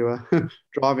see if you were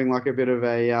driving like a bit of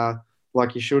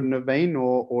like you shouldn't have been,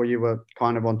 or you were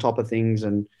kind of on top of things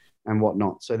and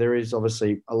whatnot. So there is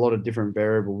obviously a lot of different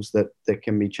variables that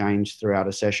can be changed throughout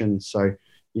a session. So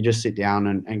you just sit down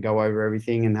and go over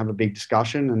everything and have a big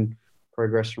discussion and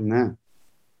progress from there.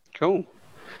 Cool.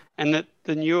 And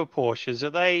the newer Porsches, are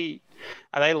they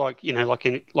like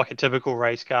a typical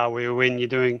race car where when you're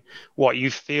doing what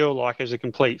you feel like is a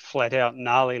complete flat out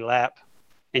gnarly lap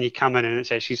and you come in and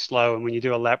it's actually slow, and when you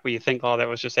do a lap where you think, oh, that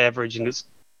was just average and it's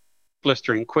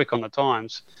blistering quick on the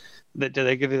times, do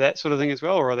they give you that sort of thing as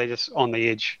well, or are they just on the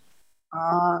edge?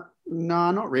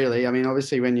 No, not really. I mean,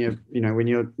 obviously, when you're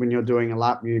doing a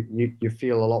lap, you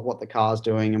feel a lot what the car's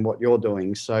doing and what you're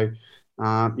doing. So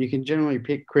you can generally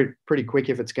pick pretty quick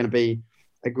if it's going to be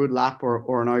a good lap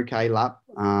or an okay lap.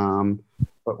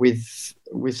 But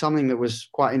with something that was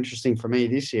quite interesting for me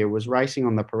this year was racing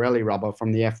on the Pirelli rubber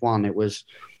from the F1. It was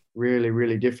really,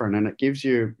 really different, and it gives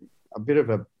you a bit of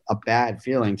a bad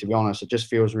feeling, to be honest. It just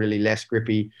feels really less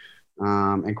grippy.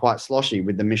 And quite sloshy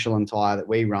with the Michelin tyre that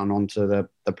we run onto the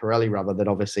Pirelli rubber that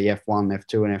obviously F1,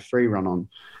 F2 and F3 run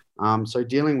on. So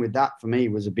dealing with that for me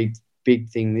was a big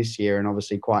thing this year, and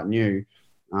obviously quite new.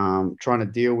 Trying to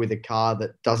deal with a car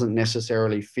that doesn't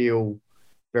necessarily feel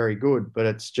very good, but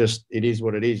it is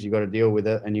what it is. You got to deal with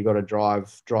it and you got to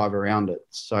drive around it.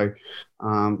 So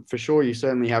for sure, you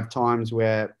certainly have times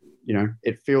where,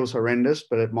 it feels horrendous,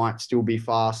 but it might still be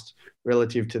fast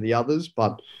relative to the others.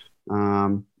 But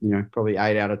probably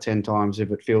 8 out of 10 times,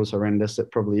 if it feels horrendous,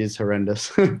 it probably is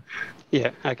horrendous.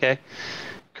 Yeah. Okay.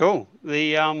 Cool.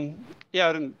 I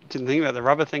didn't think about the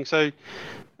rubber thing. So,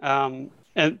 and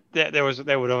that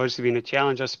would obviously be a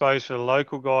challenge, I suppose, for the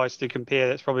local guys to compare.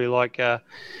 That's probably like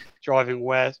driving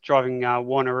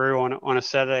Wanneroo on a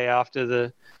Saturday after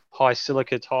the high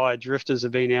silica tire drifters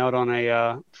have been out on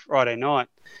a Friday night.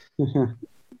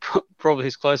 Probably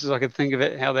as close as I could think of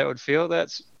it, how that would feel.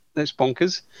 That's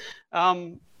bonkers.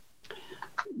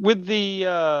 With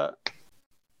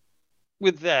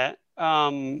that,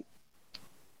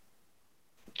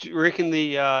 do you reckon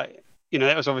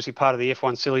that was obviously part of the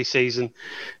F1 silly season.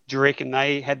 Do you reckon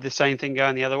they had the same thing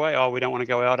going the other way? Oh, we don't want to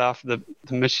go out after the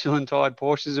Michelin-tired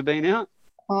Porsches have been out?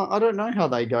 I don't know how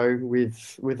they go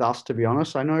with us, to be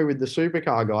honest. I know with the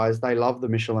supercar guys, they love the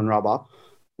Michelin rubber.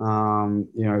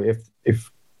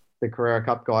 If the Carrera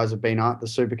Cup guys have been at, the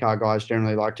supercar guys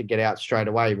generally like to get out straight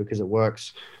away because it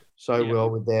works so well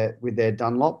with their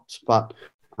Dunlops. But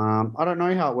I don't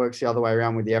know how it works the other way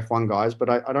around with the F1 guys, but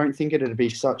I don't think it'd be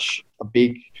such a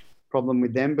big problem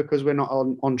with them because we're not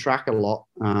on track a lot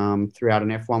throughout an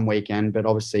F1 weekend, but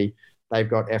obviously they've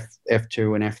got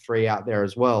F2 and F3 out there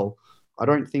as well. I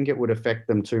don't think it would affect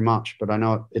them too much, but I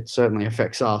know it certainly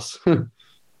affects us.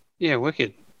 Yeah,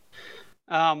 wicked.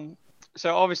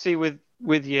 So obviously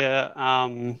with your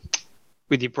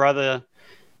brother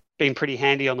being pretty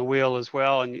handy on the wheel as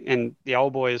well, and the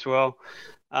old boy as well,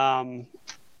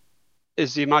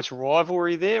 is there much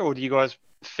rivalry there, or do you guys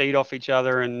feed off each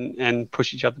other and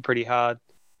push each other pretty hard?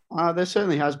 There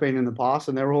certainly has been in the past,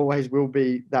 and there always will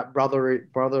be that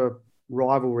brother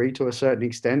rivalry to a certain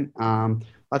extent.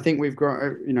 I think we've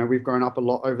grown up a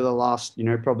lot over the last,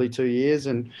 probably 2 years,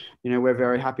 and we're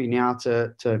very happy now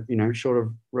to sort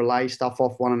of relay stuff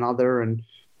off one another and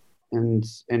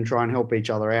try and help each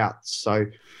other out. So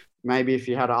maybe if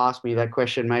you had to ask me that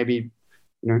question, maybe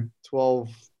 12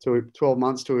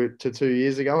 months to 2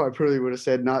 years ago, I probably would have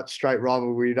said no, straight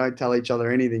rivalry. We don't tell each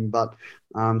other anything, but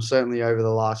certainly over the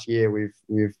last year,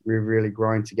 we've really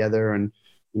grown together and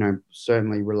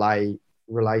certainly relay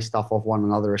stuff off one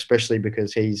another, especially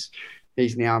because he's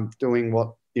now doing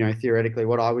what theoretically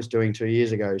what I was doing 2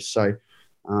 years ago. So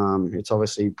it's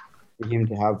obviously for him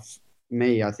to have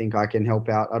me. I think I can help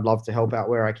out. I'd love to help out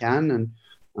where I can, and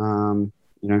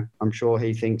I'm sure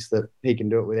he thinks that he can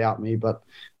do it without me, but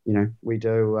we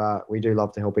do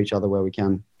love to help each other where we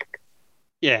can.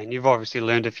 Yeah, and you've obviously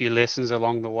learned a few lessons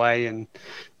along the way, and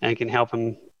can help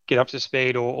him get up to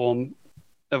speed or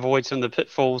avoid some of the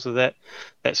pitfalls of that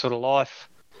sort of life.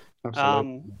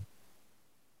 Absolutely.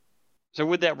 So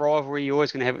with that rivalry you're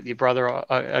always going to have with your brother,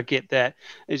 I get that.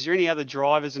 Is there any other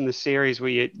drivers in the series where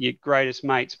you're greatest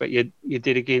mates, but you're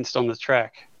dead against on the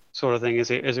track sort of thing? Is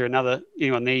there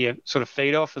anyone there you sort of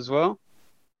feed off as well?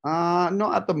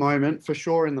 Not at the moment. For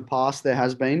sure in the past there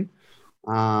has been.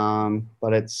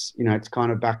 But it's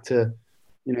kind of back to,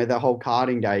 the whole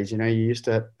karting days. You used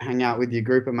to hang out with your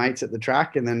group of mates at the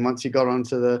track, and then once you got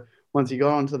onto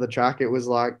the track, it was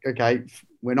like, okay,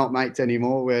 we're not mates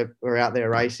anymore. We're out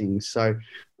there racing. So,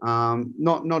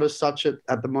 not as such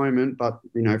at the moment, but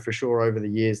for sure over the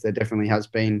years there definitely has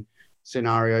been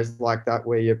scenarios like that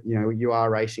where you are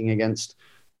racing against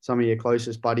some of your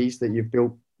closest buddies that you've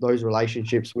built those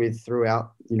relationships with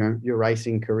throughout your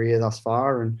racing career thus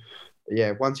far. And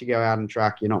yeah, once you go out on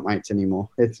track, you're not mates anymore.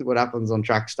 It's what happens on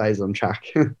track stays on track.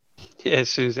 Yeah, as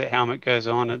soon as that helmet goes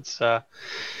on, it's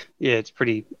it's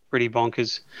pretty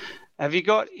bonkers. Have you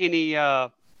got any?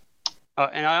 And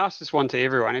I ask this one to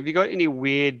everyone. Have you got any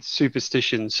weird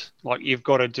superstitions? Like you've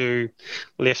got to do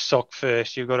left sock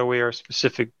first. You've got to wear a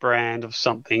specific brand of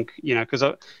something. Because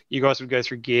you guys would go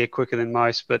through gear quicker than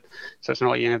most, but so it's not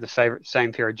like you have the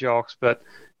same pair of jocks. But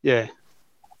yeah.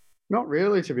 Not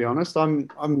really, to be honest. I'm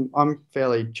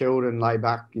fairly chilled and laid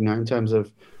back, in terms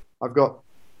of I've got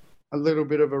a little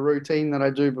bit of a routine that I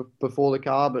do before the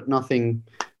car, but nothing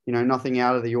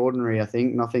out of the ordinary. I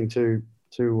think nothing too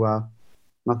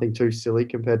silly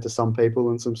compared to some people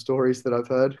and some stories that I've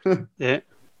heard. Yeah.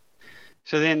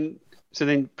 So then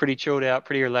pretty chilled out,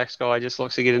 pretty relaxed guy, just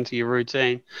likes to get into your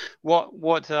routine. What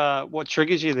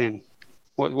triggers you then?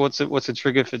 What's a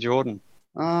trigger for Jordan?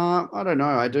 I don't know.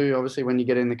 I do, obviously, when you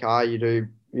get in the car, you do,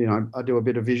 I do a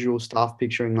bit of visual stuff,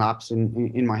 picturing laps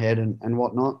in my head and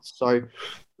whatnot. So,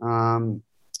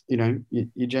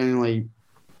 you generally,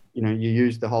 you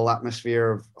use the whole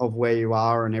atmosphere of where you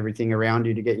are and everything around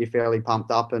you to get you fairly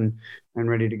pumped up and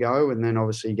ready to go. And then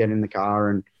obviously get in the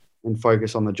car and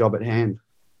focus on the job at hand.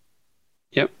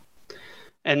 Yep.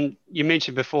 And you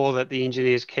mentioned before that the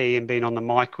engineer's key and being on the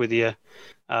mic with you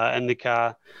in the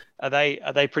car. Are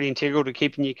they pretty integral to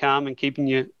keeping you calm and keeping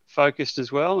you focused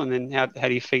as well? And then how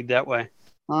do you feed that way?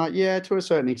 Yeah, to a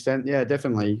certain extent. Yeah,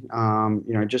 definitely.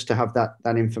 Just to have that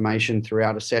information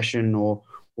throughout a session or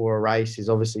a race is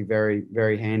obviously very,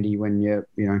 very handy when you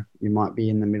might be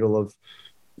in the middle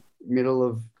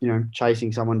of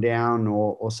chasing someone down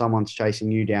or someone's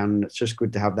chasing you down. And it's just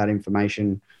good to have that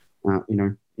information,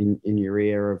 in your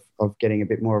ear of getting a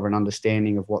bit more of an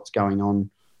understanding of what's going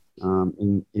on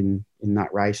in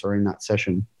that race or in that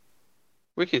session.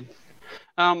 Wicked.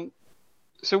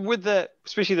 So with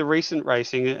especially the recent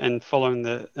racing and following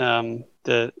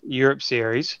the Europe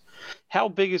series, how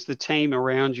big is the team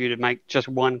around you to make just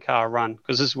one car run?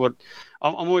 Because this is what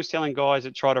I'm always telling guys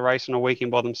that try to race on a weekend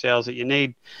by themselves, that you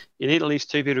need at least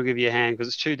two people to give you a hand,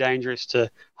 because it's too dangerous to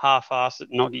half-ass it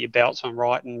and not get your belts on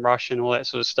right and rush and all that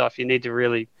sort of stuff. You need to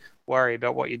really worry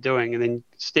about what you're doing, and then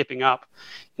stepping up,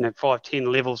 5-10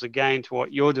 levels again to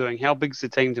what you're doing. How big's the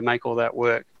team to make all that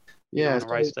work? Yeah, on a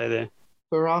race day there.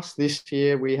 For us this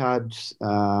year, we had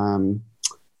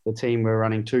the team were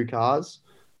running 2 cars,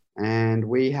 and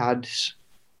we had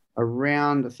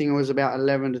around, I think it was about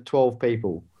 11 to 12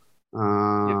 people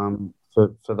for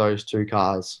those 2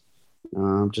 cars.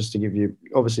 Just to give you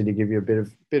a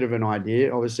bit of an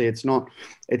idea. Obviously, it's not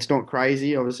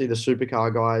crazy. Obviously, the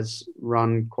supercar guys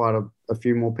run quite a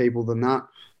few more people than that,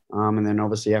 and then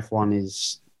obviously F1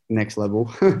 is next level.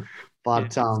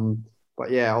 But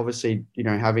yeah, obviously,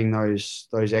 having those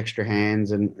extra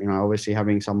hands, and obviously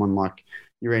having someone like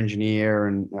your engineer,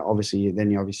 and obviously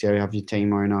then you obviously have your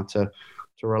team owner to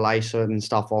relay certain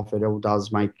stuff off. It all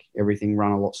does make everything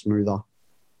run a lot smoother.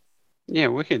 Yeah,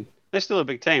 wicked. They're still a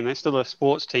big team. They're still a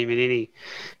sports team in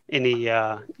any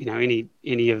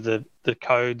of the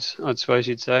codes, I suppose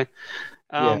you'd say.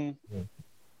 So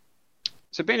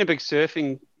being a big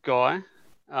surfing guy,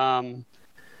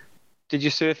 did you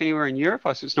surf anywhere in Europe?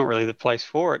 I suppose it's not really the place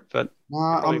for it, but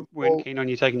probably weren't keen on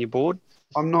you taking your board.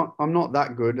 I'm not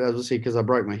that good, obviously, because I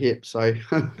broke my hip. So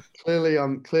clearly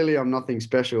I'm nothing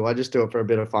special. I just do it for a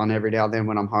bit of fun every now and then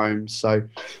when I'm home. So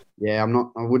yeah,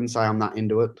 I wouldn't say I'm that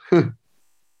into it.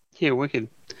 Yeah, wicked.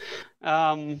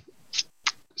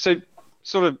 So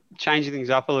sort of changing things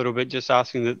up a little bit, just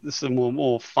asking this is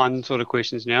more fun sort of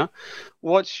questions now.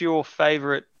 What's your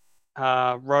favourite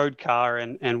road car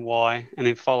and why? And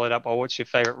then followed up by what's your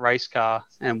favourite race car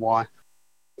and why?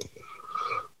 It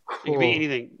could be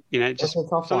anything, just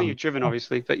something you've driven,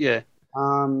 obviously, but yeah.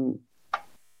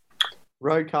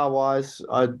 Road car wise,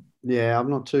 I'm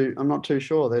not too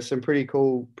sure. There's some pretty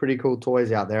cool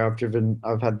toys out there. I've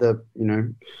had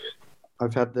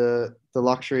the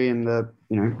luxury and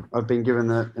I've been given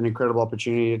an incredible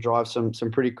opportunity to drive some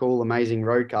pretty cool, amazing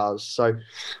road cars. So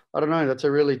I don't know. That's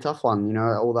a really tough one.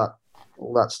 All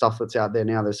that stuff that's out there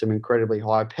now. There's some incredibly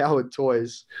high powered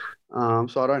toys.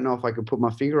 So I don't know if I could put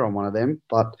my finger on one of them.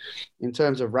 But in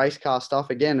terms of race car stuff,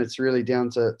 again, it's really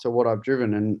down to what I've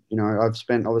driven. And, I've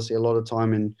spent obviously a lot of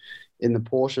time in the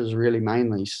Porsches really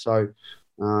mainly. So,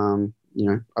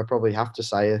 I probably have to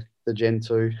say the Gen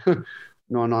 2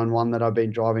 991 that I've been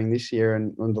driving this year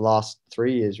and in the last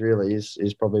 3 years really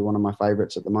is probably one of my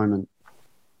favorites at the moment.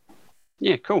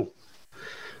 Yeah, cool.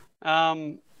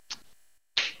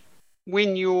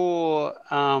 When you're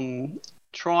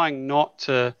trying not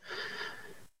to,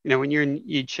 when you're in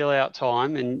your chill out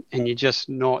time and you're just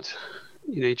not,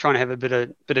 you're trying to have a bit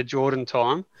of Jordan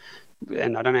time,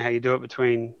 and I don't know how you do it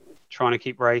between trying to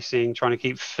keep racing, trying to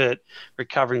keep fit,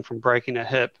 recovering from breaking a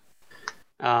hip,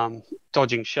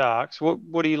 dodging sharks.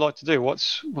 What do you like to do?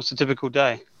 What's a typical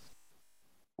day?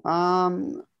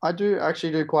 I do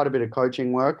actually do quite a bit of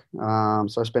coaching work.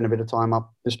 So I spend a bit of time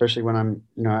up, especially when I'm,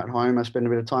 at home. I spend a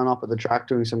bit of time up at the track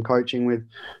doing some coaching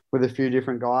with a few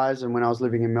different guys. And when I was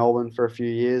living in Melbourne for a few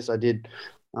years, I did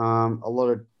a lot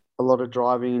of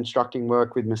driving, instructing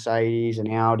work with Mercedes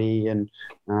and Audi, and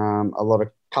a lot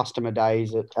of customer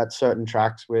days at certain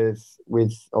tracks with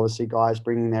obviously guys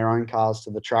bringing their own cars to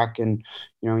the track and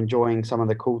enjoying some of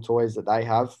the cool toys that they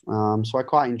have. So I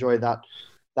quite enjoy that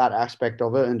aspect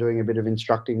of it, and doing a bit of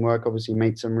instructing work. Obviously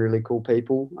meet some really cool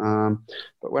people.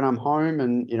 But when I'm home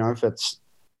and if it's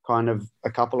kind of a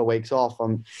couple of weeks off,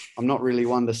 I'm not really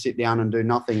one to sit down and do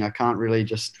nothing. I can't really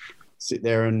just sit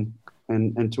there and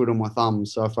twiddle my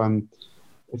thumbs. So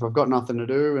if I've got nothing to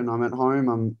do and I'm at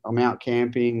home, I'm out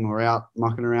camping or out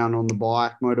mucking around on the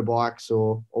motorbikes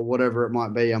or whatever it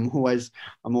might be. I'm always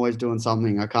doing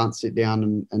something. I can't sit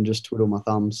down and just twiddle my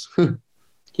thumbs.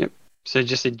 Yep. So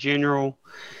just a general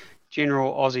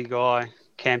Aussie guy,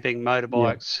 camping,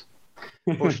 motorbikes,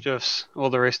 bush drifts,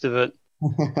 all the rest of it.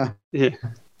 Yeah.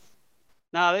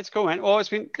 No, that's cool, man. Well, it's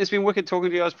been wicked talking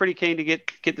to you. I was pretty keen to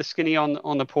get the skinny on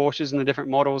the Porsches and the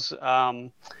different models.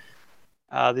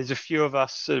 There's a few of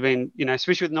us that have been,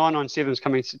 especially with 997s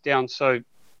coming down so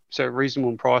reasonable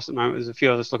in price at the moment. There's a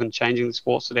few of us looking at changing the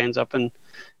sports that ends up and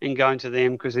going to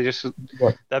them because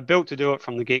they're built to do it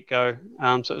from the get-go.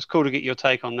 So it's cool to get your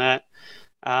take on that.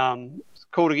 It's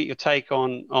cool to get your take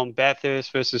on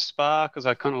Bathurst versus Spa, because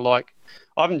I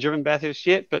haven't driven Bathurst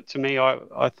yet, but to me,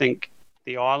 I think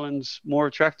the island's more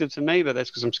attractive to me, but that's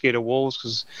because I'm scared of walls,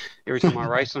 because every time I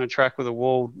race on a track with a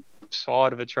wall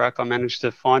side of a track, I manage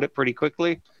to find it pretty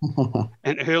quickly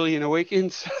and early in the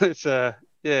weekend. So it's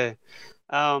yeah.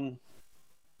 But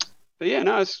yeah,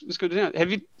 no, it's good to know.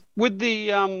 Have you, with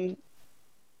the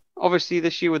obviously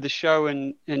this year with the show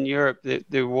in Europe,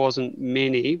 there wasn't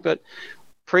many, but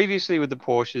previously with the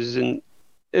Porsches, and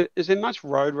is there much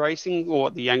road racing, or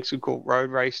what the Yanks would call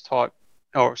road race type,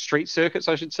 or street circuits,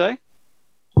 I should say?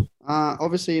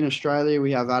 Obviously, in Australia,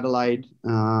 we have Adelaide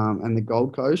and the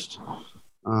Gold Coast,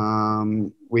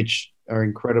 which are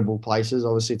incredible places.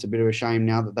 Obviously, it's a bit of a shame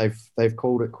now that they've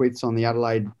called it quits on the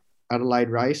Adelaide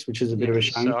race, which is a bit of a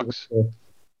shame. Sucks.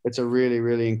 It's a really,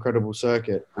 really incredible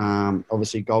circuit.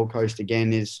 Obviously, Gold Coast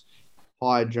again is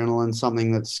high adrenaline,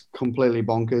 something that's completely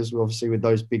bonkers. Obviously, with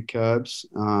those big curbs,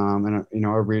 and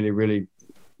a really, really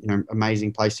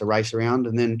amazing place to race around.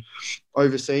 And then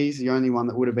overseas, the only one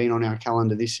that would have been on our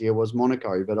calendar this year was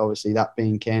Monaco, but obviously that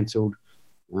being cancelled,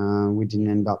 we didn't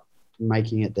end up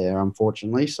making it there,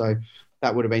 unfortunately. So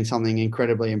that would have been something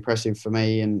incredibly impressive for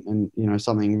me and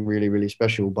something really, really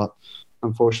special. But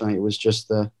unfortunately, it was just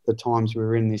the times we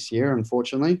were in this year.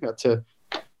 Unfortunately, had to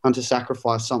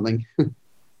sacrifice something.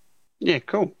 Yeah,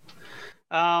 cool.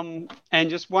 And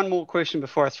just one more question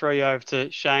before I throw you over to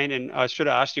Shane, and I should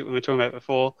have asked you when we were talking about it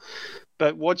before,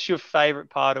 but what's your favourite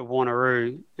part of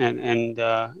Wanneroo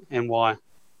and why?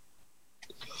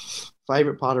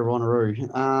 Favourite part of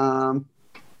Wanneroo?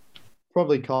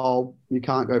 Probably Cole. You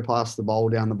can't go past the bowl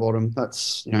down the bottom.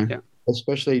 That's,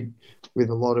 especially with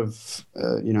a lot of,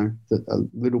 the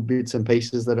little bits and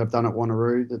pieces that I've done at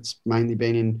Wanneroo, that's mainly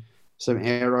been in some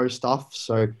aero stuff.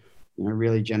 So,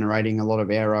 really generating a lot of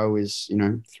aero is,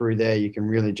 through there you can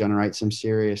really generate some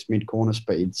serious mid-corner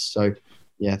speeds. So,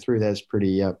 yeah, through there's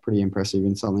pretty impressive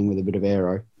in something with a bit of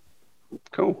aero.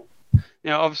 Cool.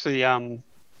 Now, obviously,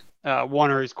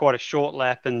 Wanneroo is quite a short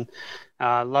lap, and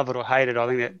love it or hate it, I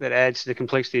think that adds to the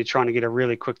complexity of trying to get a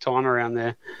really quick time around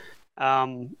there.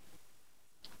 In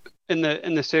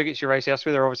the circuits you race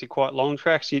elsewhere, they're obviously quite long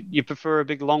tracks. You prefer a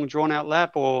big, long, drawn-out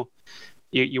lap, or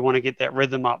you want to get that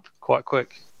rhythm up quite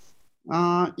quick?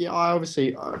 Yeah, it's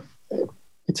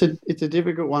a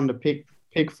difficult one to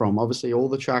pick from. Obviously, all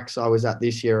the tracks I was at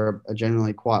this year are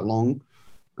generally quite long,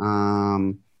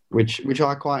 which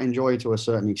I quite enjoy to a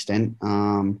certain extent,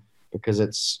 because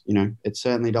it's it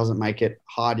certainly doesn't make it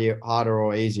harder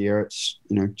or easier. It's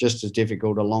just as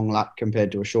difficult a long lap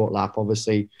compared to a short lap.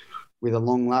 Obviously, with a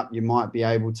long lap, you might be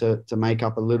able to make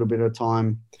up a little bit of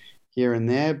time here and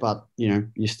there, but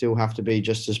you still have to be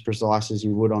just as precise as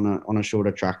you would on a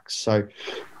shorter track. So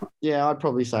yeah, I'd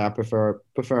probably say I prefer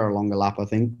a longer lap, I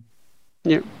think.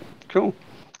 Yeah, cool.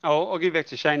 I'll give back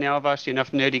to Shane now. I've asked you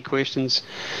enough nerdy questions.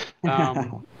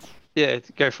 Yeah,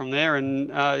 to go from there. And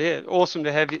yeah, awesome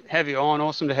to have you on.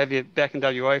 Awesome to have you back in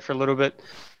WA for a little bit.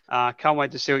 Can't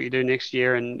wait to see what you do next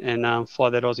year and fly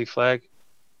that Aussie flag.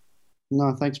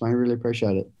 No, thanks, mate. Really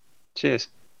appreciate it. Cheers.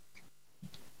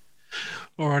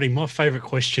 Alrighty, my favourite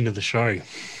question of the show.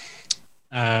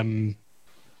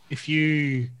 If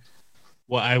you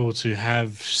were able to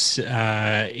have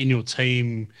in your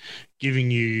team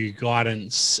giving you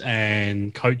guidance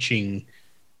and coaching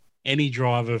any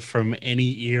driver from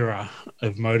any era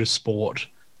of motorsport,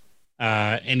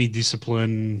 any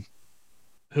discipline,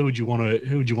 who would you want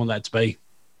that to be?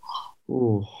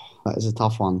 Oh, that is a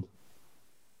tough one.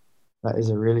 That is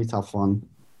a really tough one.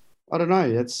 I don't know.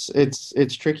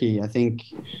 It's tricky. I think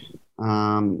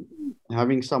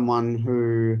having someone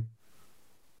who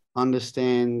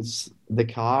understands the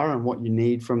car and what you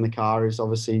need from the car is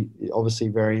obviously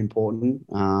very important.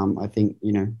 I think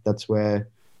that's where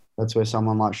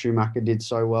someone like Schumacher did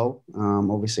so well.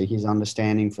 Obviously, his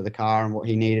understanding for the car and what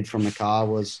he needed from the car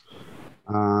was,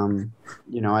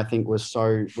 I think was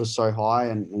so high,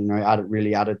 and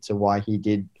really added to why he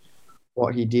did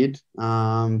what he did.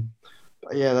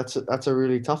 But yeah, that's a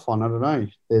really tough one. I don't know.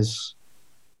 There's,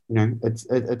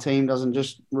 a team doesn't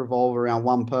just revolve around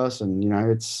one person.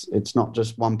 It's not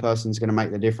just one person's going to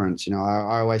make the difference. I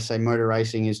always say motor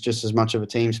racing is just as much of a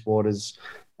team sport as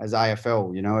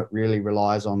AFL. It really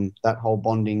relies on that whole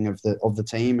bonding of the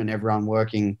team and everyone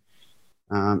working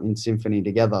in symphony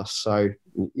together. So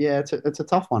yeah, it's a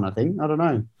tough one. I think. I don't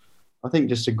know. I think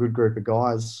just a good group of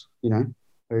guys,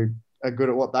 who are good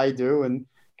at what they do and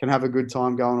can have a good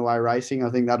time going away racing. I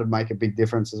think that would make a big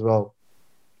difference as well.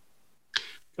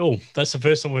 Cool. That's the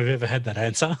first time we've ever had that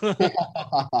answer.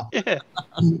 Yeah.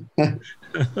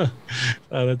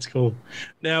 Oh, that's cool.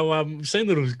 Now, we've seen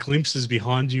little glimpses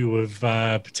behind you of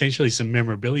potentially some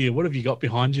memorabilia. What have you got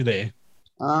behind you there?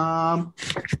 I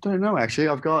don't know, actually.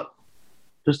 I've got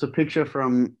just a picture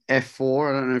from F4.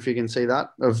 I don't know if you can see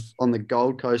that, on the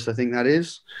Gold Coast, I think that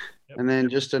is. Yep. And then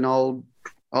just an old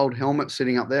helmet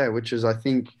sitting up there, which is, I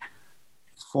think,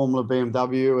 Formula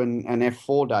BMW and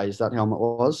F4 days, that helmet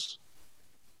was.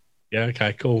 Yeah,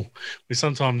 okay, cool. We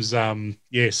sometimes,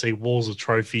 see walls of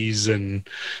trophies and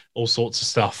all sorts of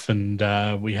stuff. And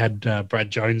we had Brad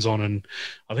Jones on, and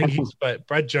I think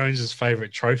Brad Jones's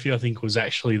favourite trophy, I think, was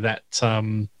actually that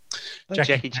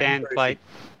Jackie Chan plate.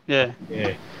 Yeah. Yeah,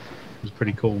 it was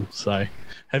pretty cool. So,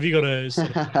 Have you got a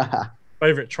sort of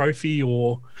favorite trophy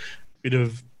or bit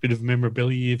of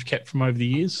memorabilia you've kept from over the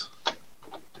years?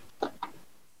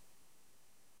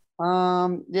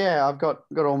 Yeah, I've got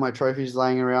all my trophies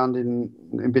laying around in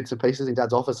bits and pieces in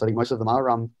Dad's office. I think most of them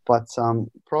are. But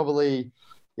probably,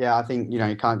 yeah, I think, you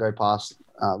can't go past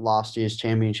last year's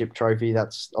championship trophy.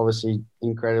 That's obviously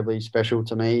incredibly special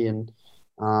to me, and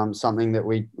something that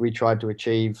we tried to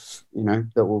achieve,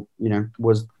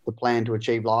 was the plan to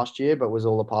achieve last year, but was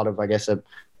all a part of, I guess, a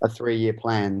 3-year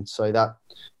plan. So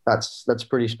that's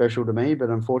pretty special to me. But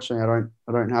unfortunately,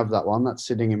 I don't have that one. That's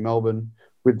sitting in Melbourne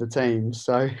with the team,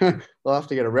 so I'll have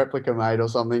to get a replica made or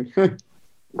something.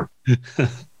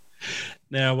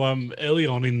 Now, early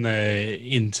on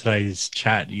in today's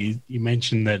chat, you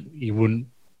mentioned that you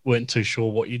weren't too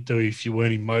sure what you'd do if you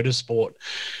weren't in motorsport.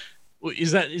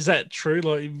 Is that true?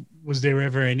 Like, was there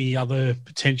ever any other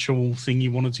potential thing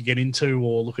you wanted to get into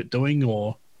or look at doing,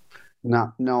 or?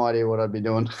 No idea what I'd be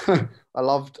doing. I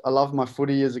loved my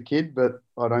footy as a kid, but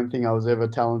I don't think I was ever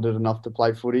talented enough to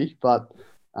play footy. But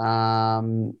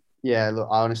yeah, look,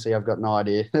 honestly, I've got no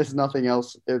idea. There's nothing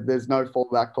else. There's no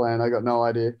fallback plan. I got no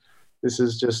idea. This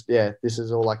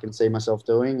is all I can see myself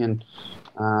doing. And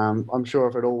I'm sure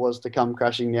if it all was to come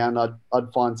crashing down,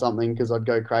 I'd find something, because I'd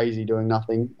go crazy doing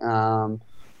nothing.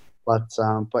 But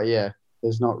yeah,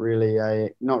 there's not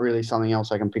really something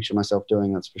else I can picture myself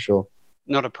doing. That's for sure.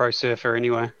 Not a pro surfer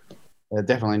anyway. Yeah,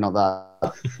 definitely not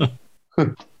that.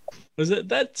 Was it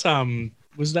that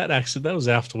was that accident? That was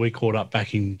after we caught up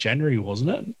back in January,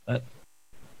 wasn't it? That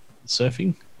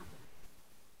surfing.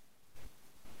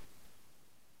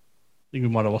 I think we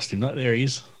might have lost him. There he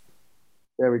is.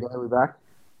 There we go. We're back.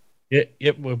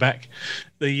 Yep, we're back.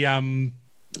 The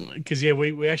because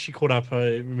we actually caught up.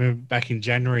 I remember back in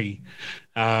January,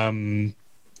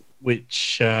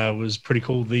 which was pretty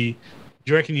cool. Do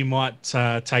you reckon you might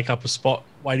take up a spot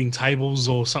waiting tables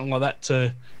or something like that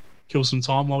to kill some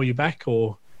time while you're back,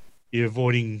 or you're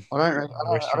avoiding? I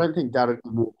don't think Dad would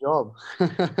give me a job.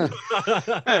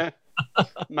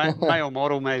 Male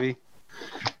model, maybe.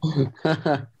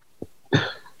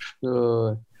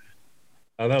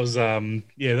 That was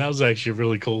actually a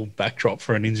really cool backdrop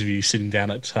for an interview, sitting down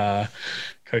at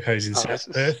Coco's in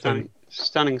South Perth.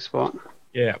 Stunning spot.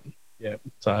 Yeah.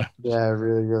 So yeah,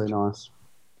 really, really nice.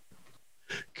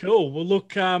 Cool. Well,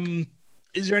 look,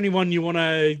 is there anyone you want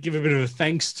to give a bit of a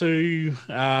thanks to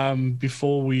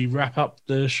before we wrap up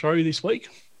the show this week?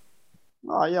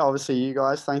 Oh yeah, obviously you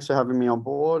guys. Thanks for having me on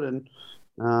board, and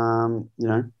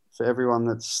for everyone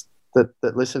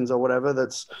that listens or whatever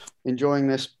that's enjoying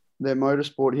their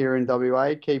motorsport here in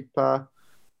WA, keep at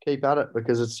it,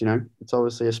 because it's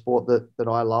obviously a sport that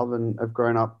I love and have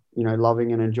grown up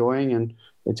loving and enjoying, and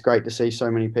it's great to see so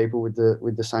many people with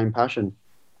the same passion.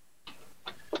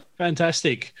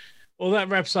 Fantastic. Well, that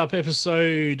wraps up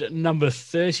episode number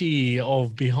 30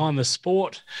 of Behind the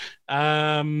Sport.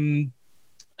 Again,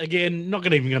 not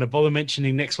even going to bother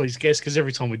mentioning next week's guest, because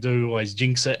every time we do, we always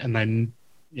jinx it and then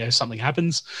something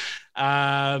happens.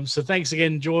 So thanks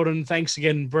again, Jordan. Thanks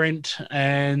again, Brent.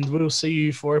 And we'll see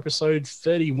you for episode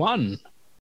 31.